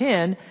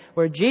 18:10,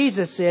 where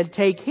Jesus said,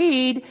 Take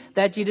heed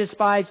that you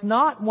despise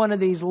not one of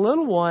these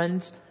little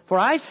ones, for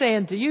I say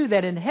unto you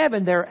that in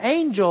heaven their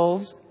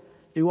angels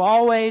do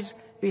always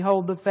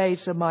behold the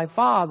face of my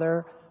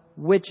Father,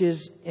 which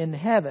is in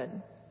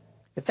heaven.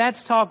 If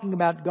that's talking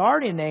about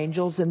guardian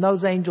angels, then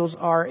those angels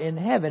are in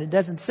heaven. It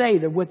doesn't say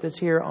they're with us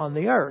here on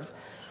the earth.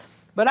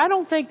 But I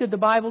don't think that the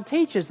Bible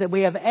teaches that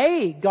we have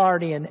a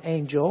guardian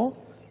angel.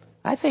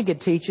 I think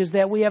it teaches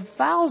that we have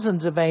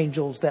thousands of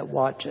angels that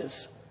watch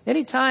us.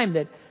 Any time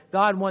that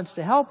God wants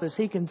to help us,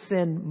 He can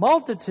send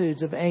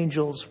multitudes of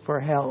angels for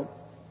help.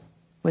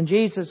 When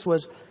Jesus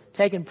was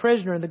taken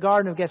prisoner in the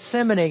Garden of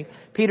Gethsemane,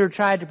 Peter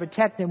tried to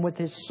protect him with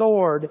his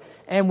sword,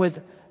 and with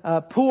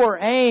poor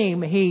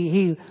aim,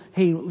 he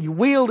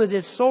wielded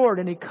his sword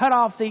and he cut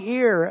off the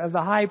ear of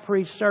the high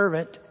priest's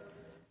servant.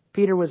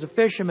 Peter was a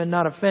fisherman,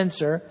 not a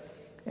fencer.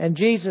 And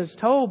Jesus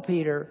told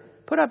Peter,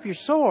 put up your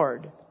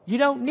sword. You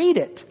don't need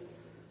it.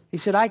 He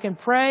said, I can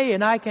pray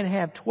and I can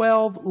have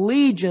 12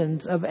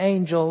 legions of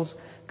angels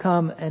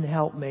come and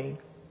help me.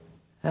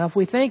 Now, if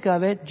we think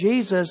of it,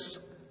 Jesus,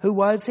 who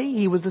was He?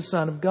 He was the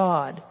Son of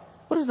God.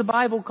 What does the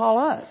Bible call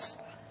us?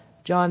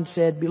 John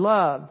said,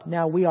 beloved,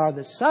 now we are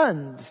the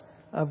sons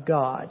of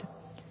God.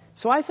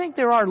 So I think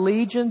there are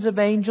legions of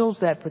angels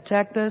that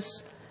protect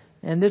us.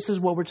 And this is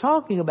what we're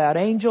talking about.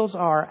 Angels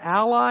are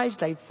allies.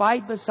 They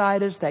fight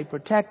beside us. They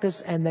protect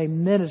us and they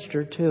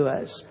minister to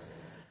us.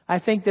 I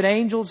think that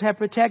angels have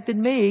protected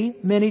me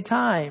many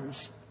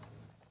times.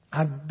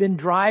 I've been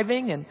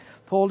driving and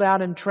pulled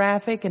out in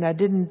traffic and I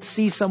didn't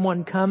see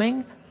someone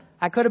coming.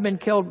 I could have been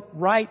killed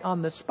right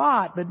on the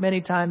spot, but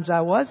many times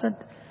I wasn't.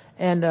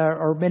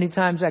 Or many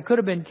times I could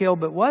have been killed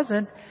but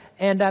wasn't.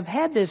 And I've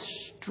had this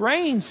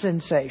strange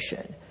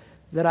sensation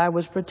that I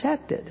was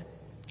protected.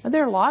 And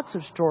there are lots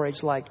of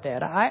stories like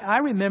that. I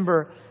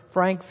remember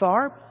Frank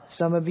Tharp,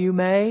 some of you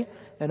may,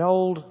 an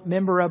old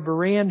member of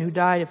Berean who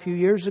died a few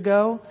years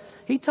ago.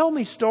 He told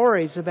me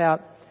stories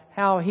about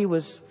how he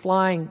was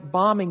flying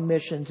bombing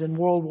missions in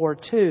World War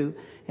II,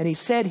 and he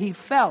said he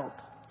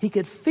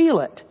could feel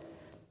it,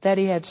 that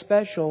he had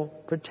special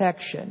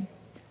protection.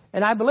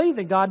 And I believe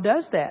that God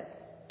does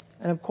that.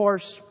 And of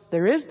course,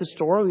 there is the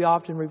story we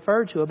often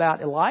refer to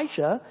about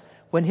Elisha.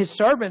 When his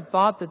servant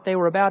thought that they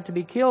were about to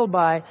be killed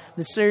by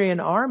the Syrian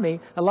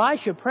army,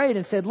 Elisha prayed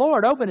and said,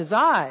 Lord, open his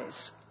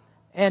eyes.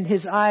 And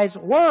his eyes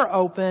were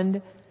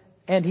opened,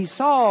 and he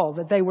saw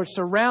that they were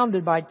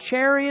surrounded by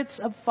chariots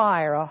of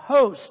fire, a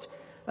host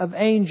of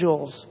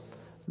angels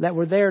that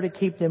were there to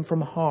keep them from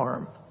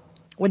harm.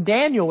 When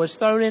Daniel was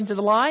thrown into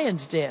the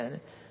lion's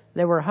den,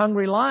 there were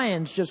hungry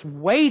lions just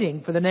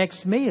waiting for the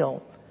next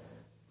meal.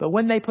 But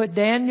when they put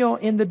Daniel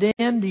in the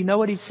den, do you know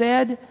what he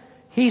said?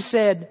 He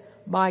said,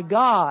 my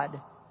God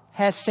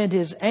has sent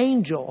His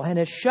angel and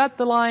has shut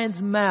the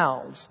lions'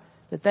 mouths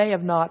that they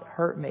have not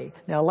hurt me.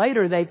 Now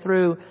later they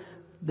threw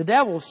the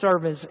devil's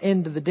servants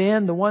into the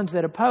den, the ones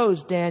that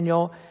opposed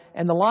Daniel,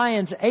 and the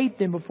lions ate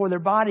them before their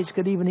bodies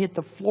could even hit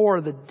the floor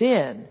of the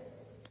den.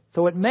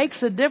 So it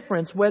makes a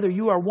difference whether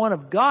you are one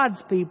of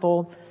God's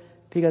people,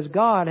 because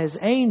God has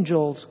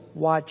angels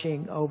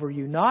watching over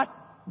you. Not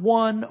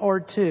one or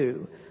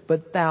two,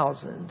 but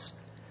thousands.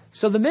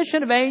 So the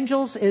mission of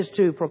angels is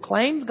to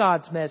proclaim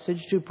God's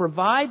message, to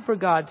provide for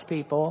God's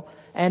people,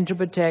 and to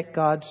protect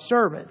God's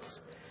servants.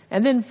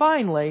 And then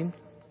finally,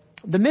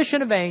 the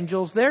mission of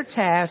angels, their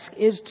task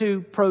is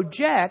to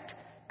project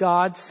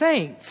God's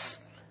saints.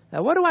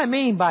 Now, what do I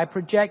mean by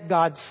project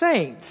God's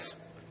saints?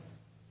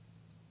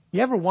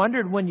 You ever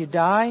wondered when you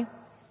die,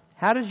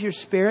 how does your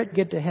spirit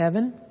get to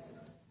heaven?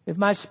 If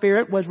my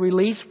spirit was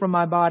released from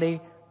my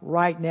body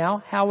right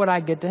now, how would I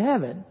get to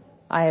heaven?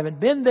 I haven't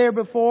been there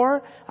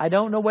before. I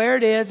don't know where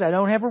it is. I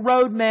don't have a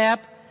road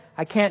map.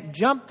 I can't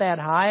jump that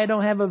high. I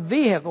don't have a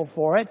vehicle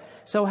for it.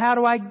 So how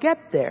do I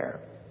get there?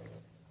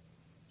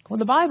 Well,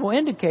 the Bible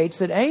indicates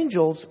that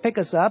angels pick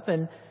us up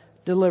and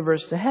deliver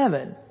us to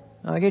heaven.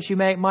 Now, I guess you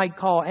might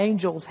call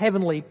angels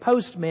heavenly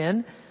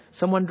postmen.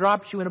 Someone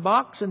drops you in a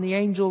box and the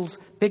angels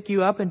pick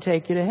you up and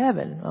take you to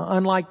heaven.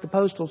 Unlike the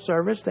postal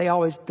service, they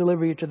always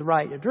deliver you to the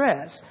right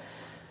address.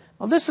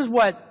 Well, this is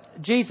what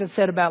Jesus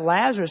said about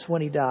Lazarus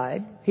when he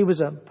died. He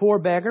was a poor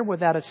beggar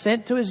without a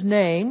cent to his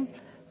name,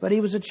 but he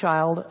was a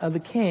child of the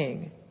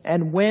king.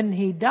 And when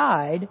he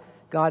died,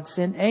 God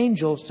sent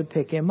angels to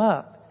pick him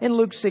up. In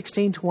Luke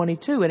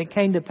 16:22, and it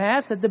came to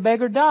pass that the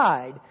beggar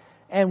died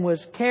and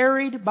was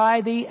carried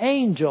by the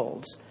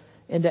angels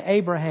into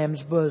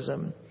Abraham's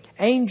bosom.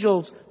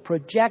 Angels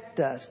project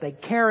us. They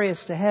carry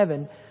us to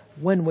heaven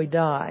when we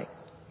die.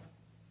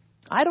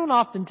 I don't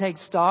often take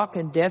stock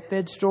in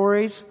deathbed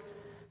stories,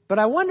 but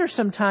I wonder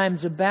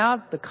sometimes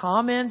about the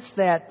comments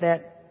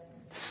that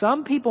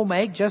some people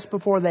make just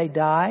before they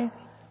die.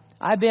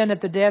 I've been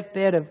at the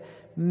deathbed of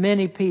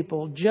many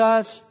people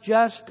just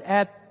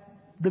at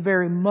the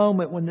very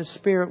moment when the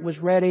spirit was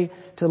ready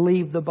to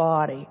leave the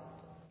body.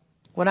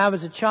 When I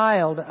was a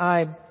child,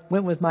 I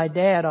went with my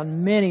dad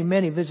on many,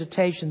 many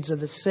visitations of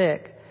the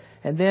sick.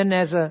 And then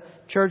as a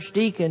church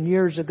deacon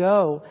years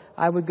ago,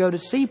 I would go to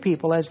see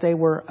people as they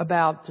were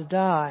about to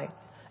die.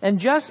 And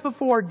just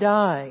before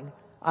dying,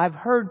 I've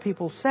heard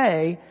people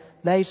say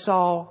they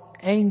saw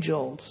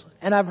angels.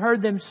 And I've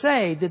heard them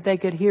say that they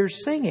could hear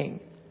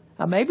singing.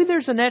 Now, maybe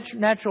there's a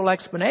natural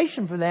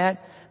explanation for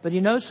that, but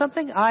you know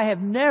something? I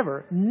have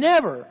never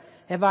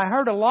have I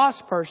heard a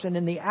lost person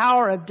in the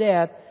hour of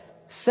death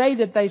say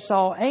that they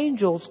saw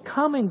angels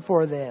coming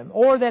for them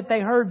or that they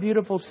heard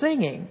beautiful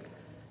singing.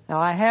 Now,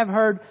 I have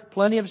heard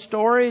plenty of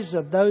stories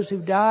of those who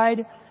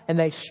died and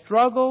they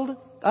struggled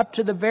up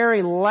to the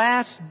very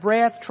last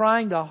breath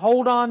trying to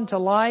hold on to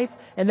life,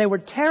 and they were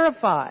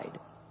terrified.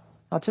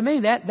 Now, to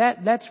me,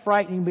 that's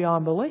frightening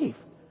beyond belief.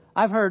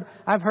 I've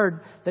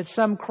heard that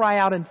some cry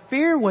out in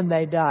fear when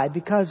they die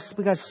because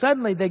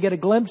suddenly they get a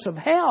glimpse of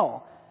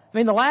hell. I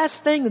mean, the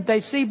last thing that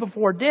they see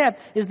before death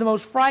is the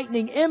most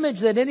frightening image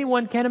that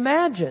anyone can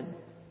imagine.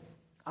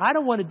 I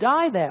don't want to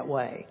die that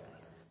way.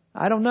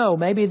 I don't know.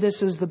 Maybe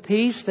this is the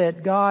peace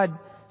that God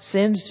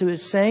sends to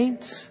His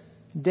saints.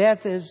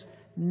 Death is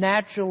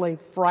naturally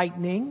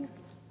frightening.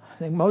 I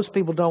think most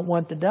people don't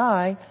want to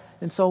die.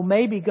 And so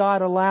maybe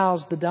God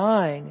allows the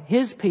dying,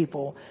 His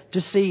people,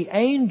 to see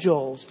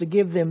angels to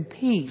give them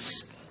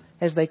peace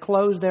as they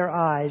close their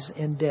eyes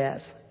in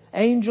death.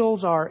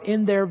 Angels are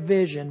in their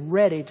vision,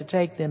 ready to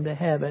take them to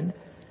heaven.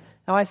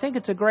 Now, I think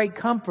it's a great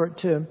comfort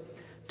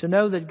to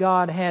know that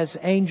God has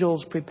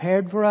angels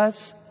prepared for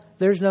us.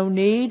 There's no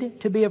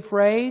need to be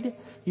afraid.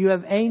 You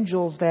have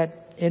angels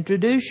that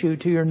introduce you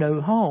to your new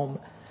home.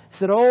 As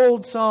that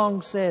old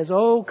song says,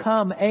 "Oh,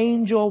 come,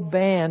 angel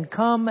band,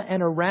 come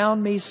and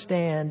around me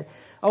stand.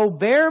 Oh,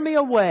 bear me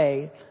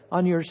away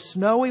on your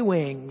snowy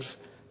wings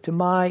to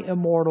my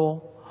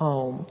immortal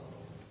home."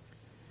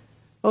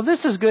 Well,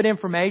 this is good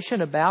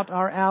information about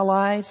our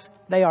allies.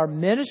 They are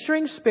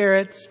ministering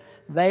spirits.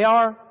 They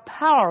are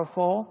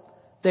powerful.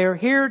 They're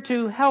here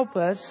to help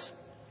us.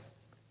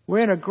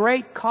 We're in a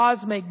great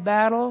cosmic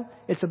battle.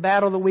 It's a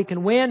battle that we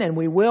can win, and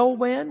we will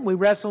win. We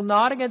wrestle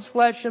not against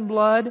flesh and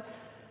blood,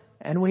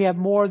 and we have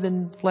more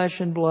than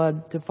flesh and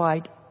blood to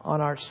fight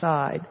on our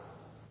side.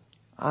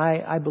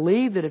 I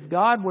believe that if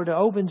God were to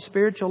open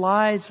spiritual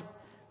eyes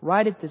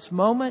right at this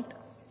moment,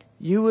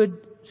 you would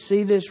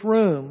see this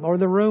room, or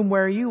the room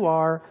where you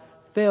are,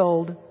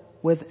 filled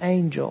with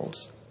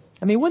angels.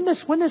 I mean,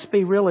 wouldn't this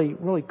be really,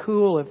 really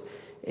cool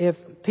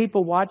if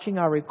people watching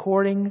our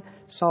recording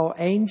saw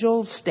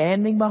angels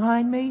standing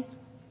behind me?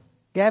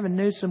 Gavin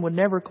Newsom would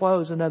never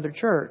close another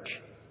church.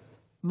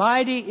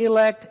 Mighty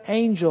elect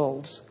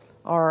angels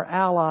are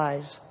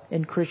allies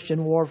in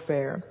Christian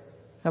warfare.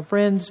 Now,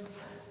 friends,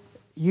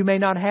 you may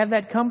not have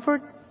that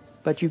comfort,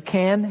 but you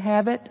can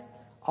have it.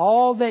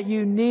 All that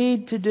you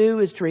need to do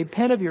is to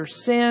repent of your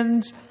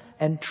sins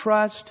and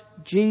trust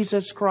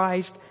Jesus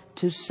Christ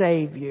to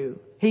save you.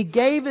 He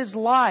gave His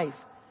life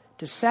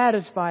to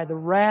satisfy the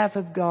wrath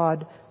of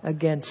God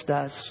against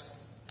us.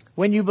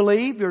 When you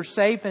believe, you're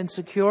safe and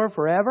secure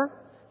forever.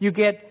 You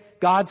get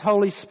God's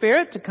Holy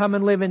Spirit to come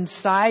and live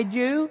inside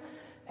you.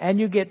 And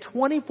you get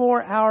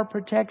 24-hour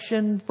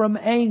protection from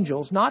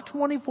angels. Not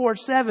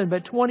 24/7,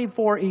 but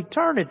 24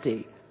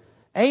 eternity.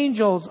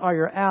 Angels are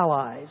your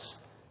allies.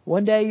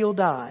 One day you'll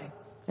die,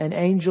 and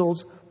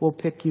angels will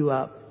pick you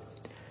up.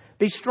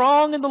 Be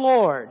strong in the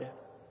Lord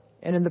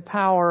and in the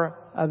power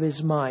of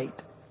His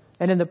might.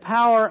 And in the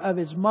power of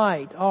His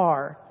might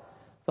are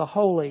the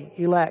holy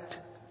elect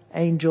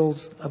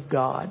angels of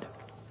God.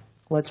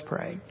 Let's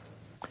pray.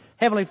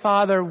 Heavenly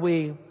Father,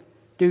 we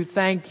do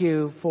thank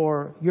You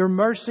for Your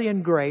mercy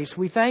and grace.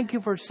 We thank You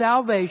for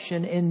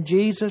salvation in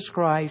Jesus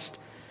Christ.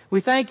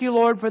 We thank You,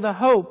 Lord, for the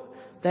hope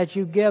that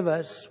You give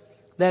us,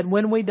 that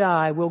when we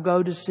die, we'll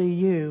go to see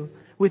You.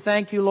 We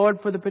thank You,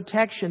 Lord, for the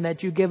protection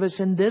that You give us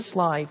in this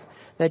life,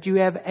 that You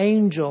have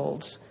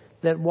angels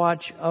that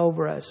watch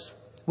over us.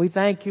 We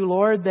thank You,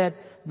 Lord, that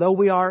though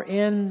we are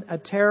in a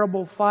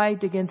terrible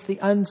fight against the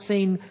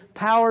unseen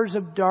powers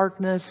of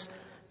darkness,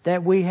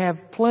 that we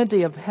have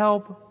plenty of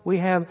help. We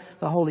have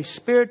the Holy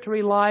Spirit to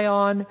rely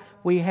on.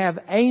 We have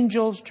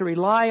angels to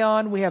rely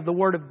on. We have the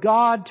Word of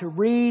God to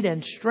read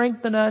and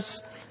strengthen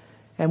us.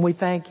 And we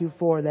thank You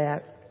for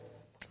that.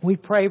 We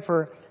pray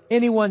for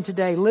anyone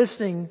today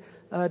listening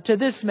to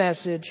this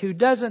message who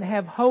doesn't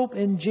have hope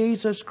in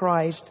Jesus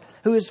Christ,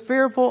 who is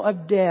fearful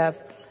of death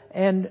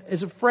and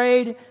is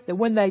afraid that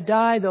when they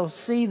die they'll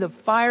see the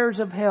fires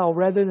of hell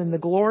rather than the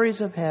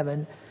glories of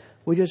heaven.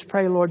 We just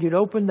pray, Lord, You'd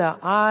open the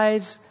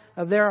eyes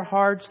of their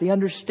hearts, the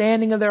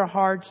understanding of their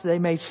hearts, they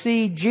may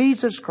see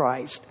Jesus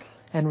Christ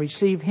and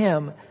receive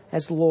Him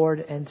as Lord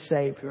and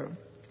Savior.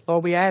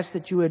 Lord, we ask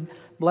that You would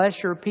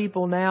bless Your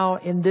people now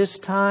in this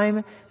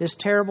time, this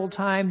terrible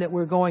time that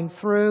we're going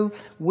through.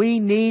 We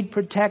need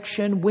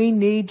protection. We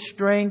need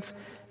strength.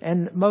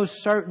 And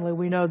most certainly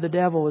we know the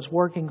devil is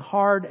working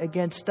hard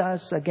against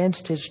us,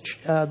 against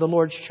the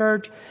Lord's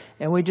church.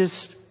 And we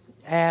just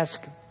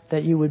ask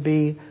that You would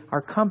be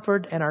our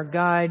comfort and our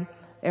guide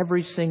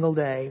every single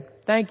day.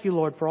 Thank You,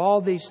 Lord, for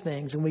all these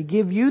things. And we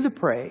give You the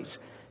praise.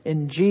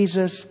 In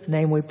Jesus'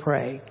 name we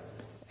pray.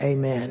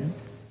 Amen.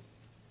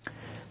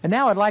 And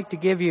now I'd like to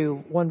give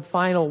you one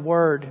final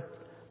word,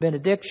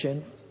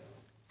 benediction.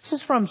 This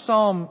is from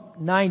Psalm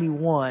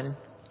 91.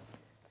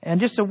 And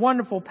just a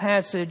wonderful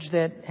passage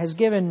that has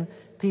given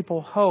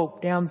people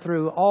hope down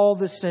through all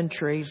the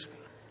centuries.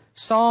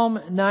 Psalm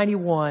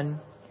 91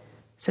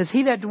 says,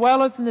 "He that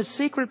dwelleth in the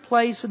secret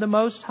place of the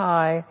Most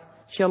High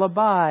shall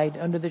abide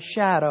under the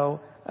shadow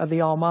of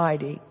the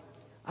Almighty.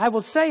 I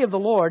will say of the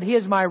Lord, He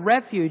is my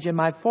refuge and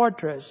my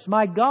fortress.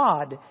 My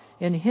God,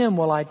 in Him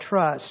will I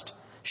trust.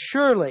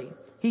 Surely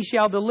He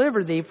shall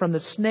deliver thee from the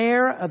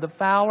snare of the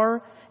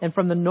fowler and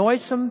from the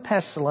noisome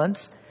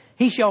pestilence.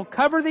 He shall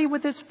cover thee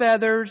with his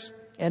feathers,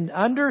 and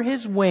under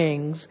his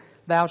wings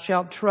thou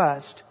shalt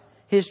trust.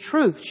 His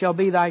truth shall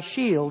be thy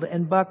shield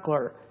and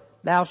buckler.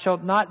 Thou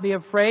shalt not be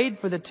afraid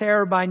for the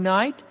terror by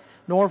night,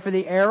 nor for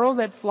the arrow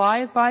that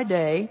flieth by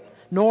day,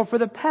 nor for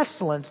the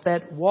pestilence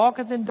that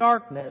walketh in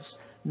darkness,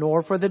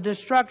 nor for the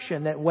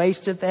destruction that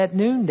wasteth at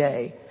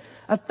noonday.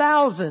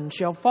 1,000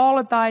 shall fall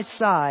at thy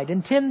side,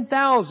 and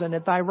 10,000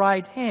 at thy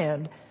right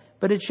hand,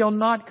 but it shall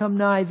not come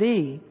nigh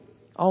thee.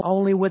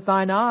 Only with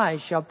thine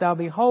eyes shalt thou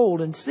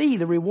behold and see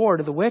the reward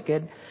of the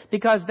wicked,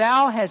 because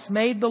thou hast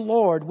made the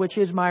Lord, which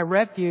is my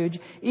refuge,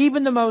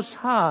 even the Most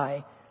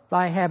High,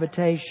 thy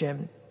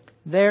habitation.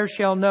 There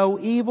shall no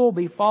evil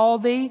befall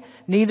thee,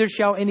 neither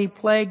shall any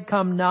plague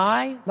come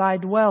nigh thy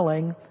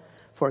dwelling.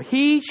 For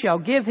he shall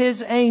give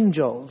his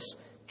angels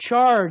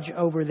charge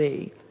over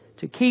thee,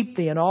 to keep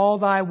thee in all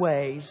thy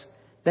ways.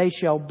 They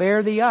shall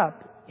bear thee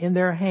up in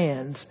their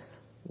hands,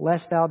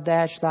 lest thou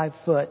dash thy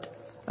foot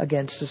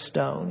against a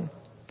stone.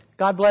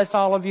 God bless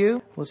all of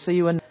you. We'll see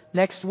you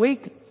next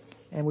week,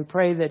 and we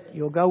pray that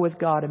you'll go with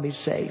God and be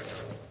safe.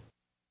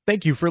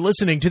 Thank you for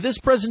listening to this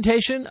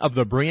presentation of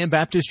the Berean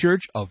Baptist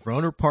Church of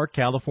Rohnert Park,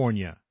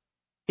 California.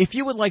 If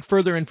you would like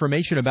further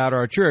information about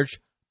our church,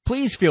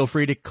 please feel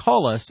free to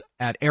call us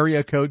at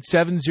area code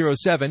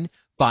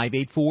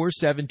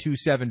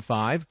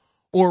 707-584-7275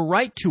 or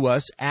write to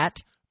us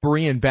at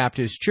Berean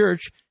Baptist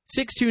Church,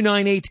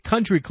 6298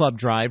 Country Club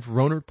Drive,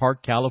 Rohnert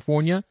Park,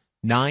 California,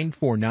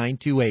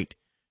 94928.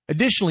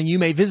 Additionally, you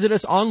may visit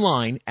us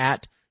online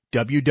at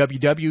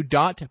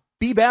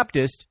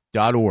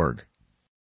www.bbaptist.org.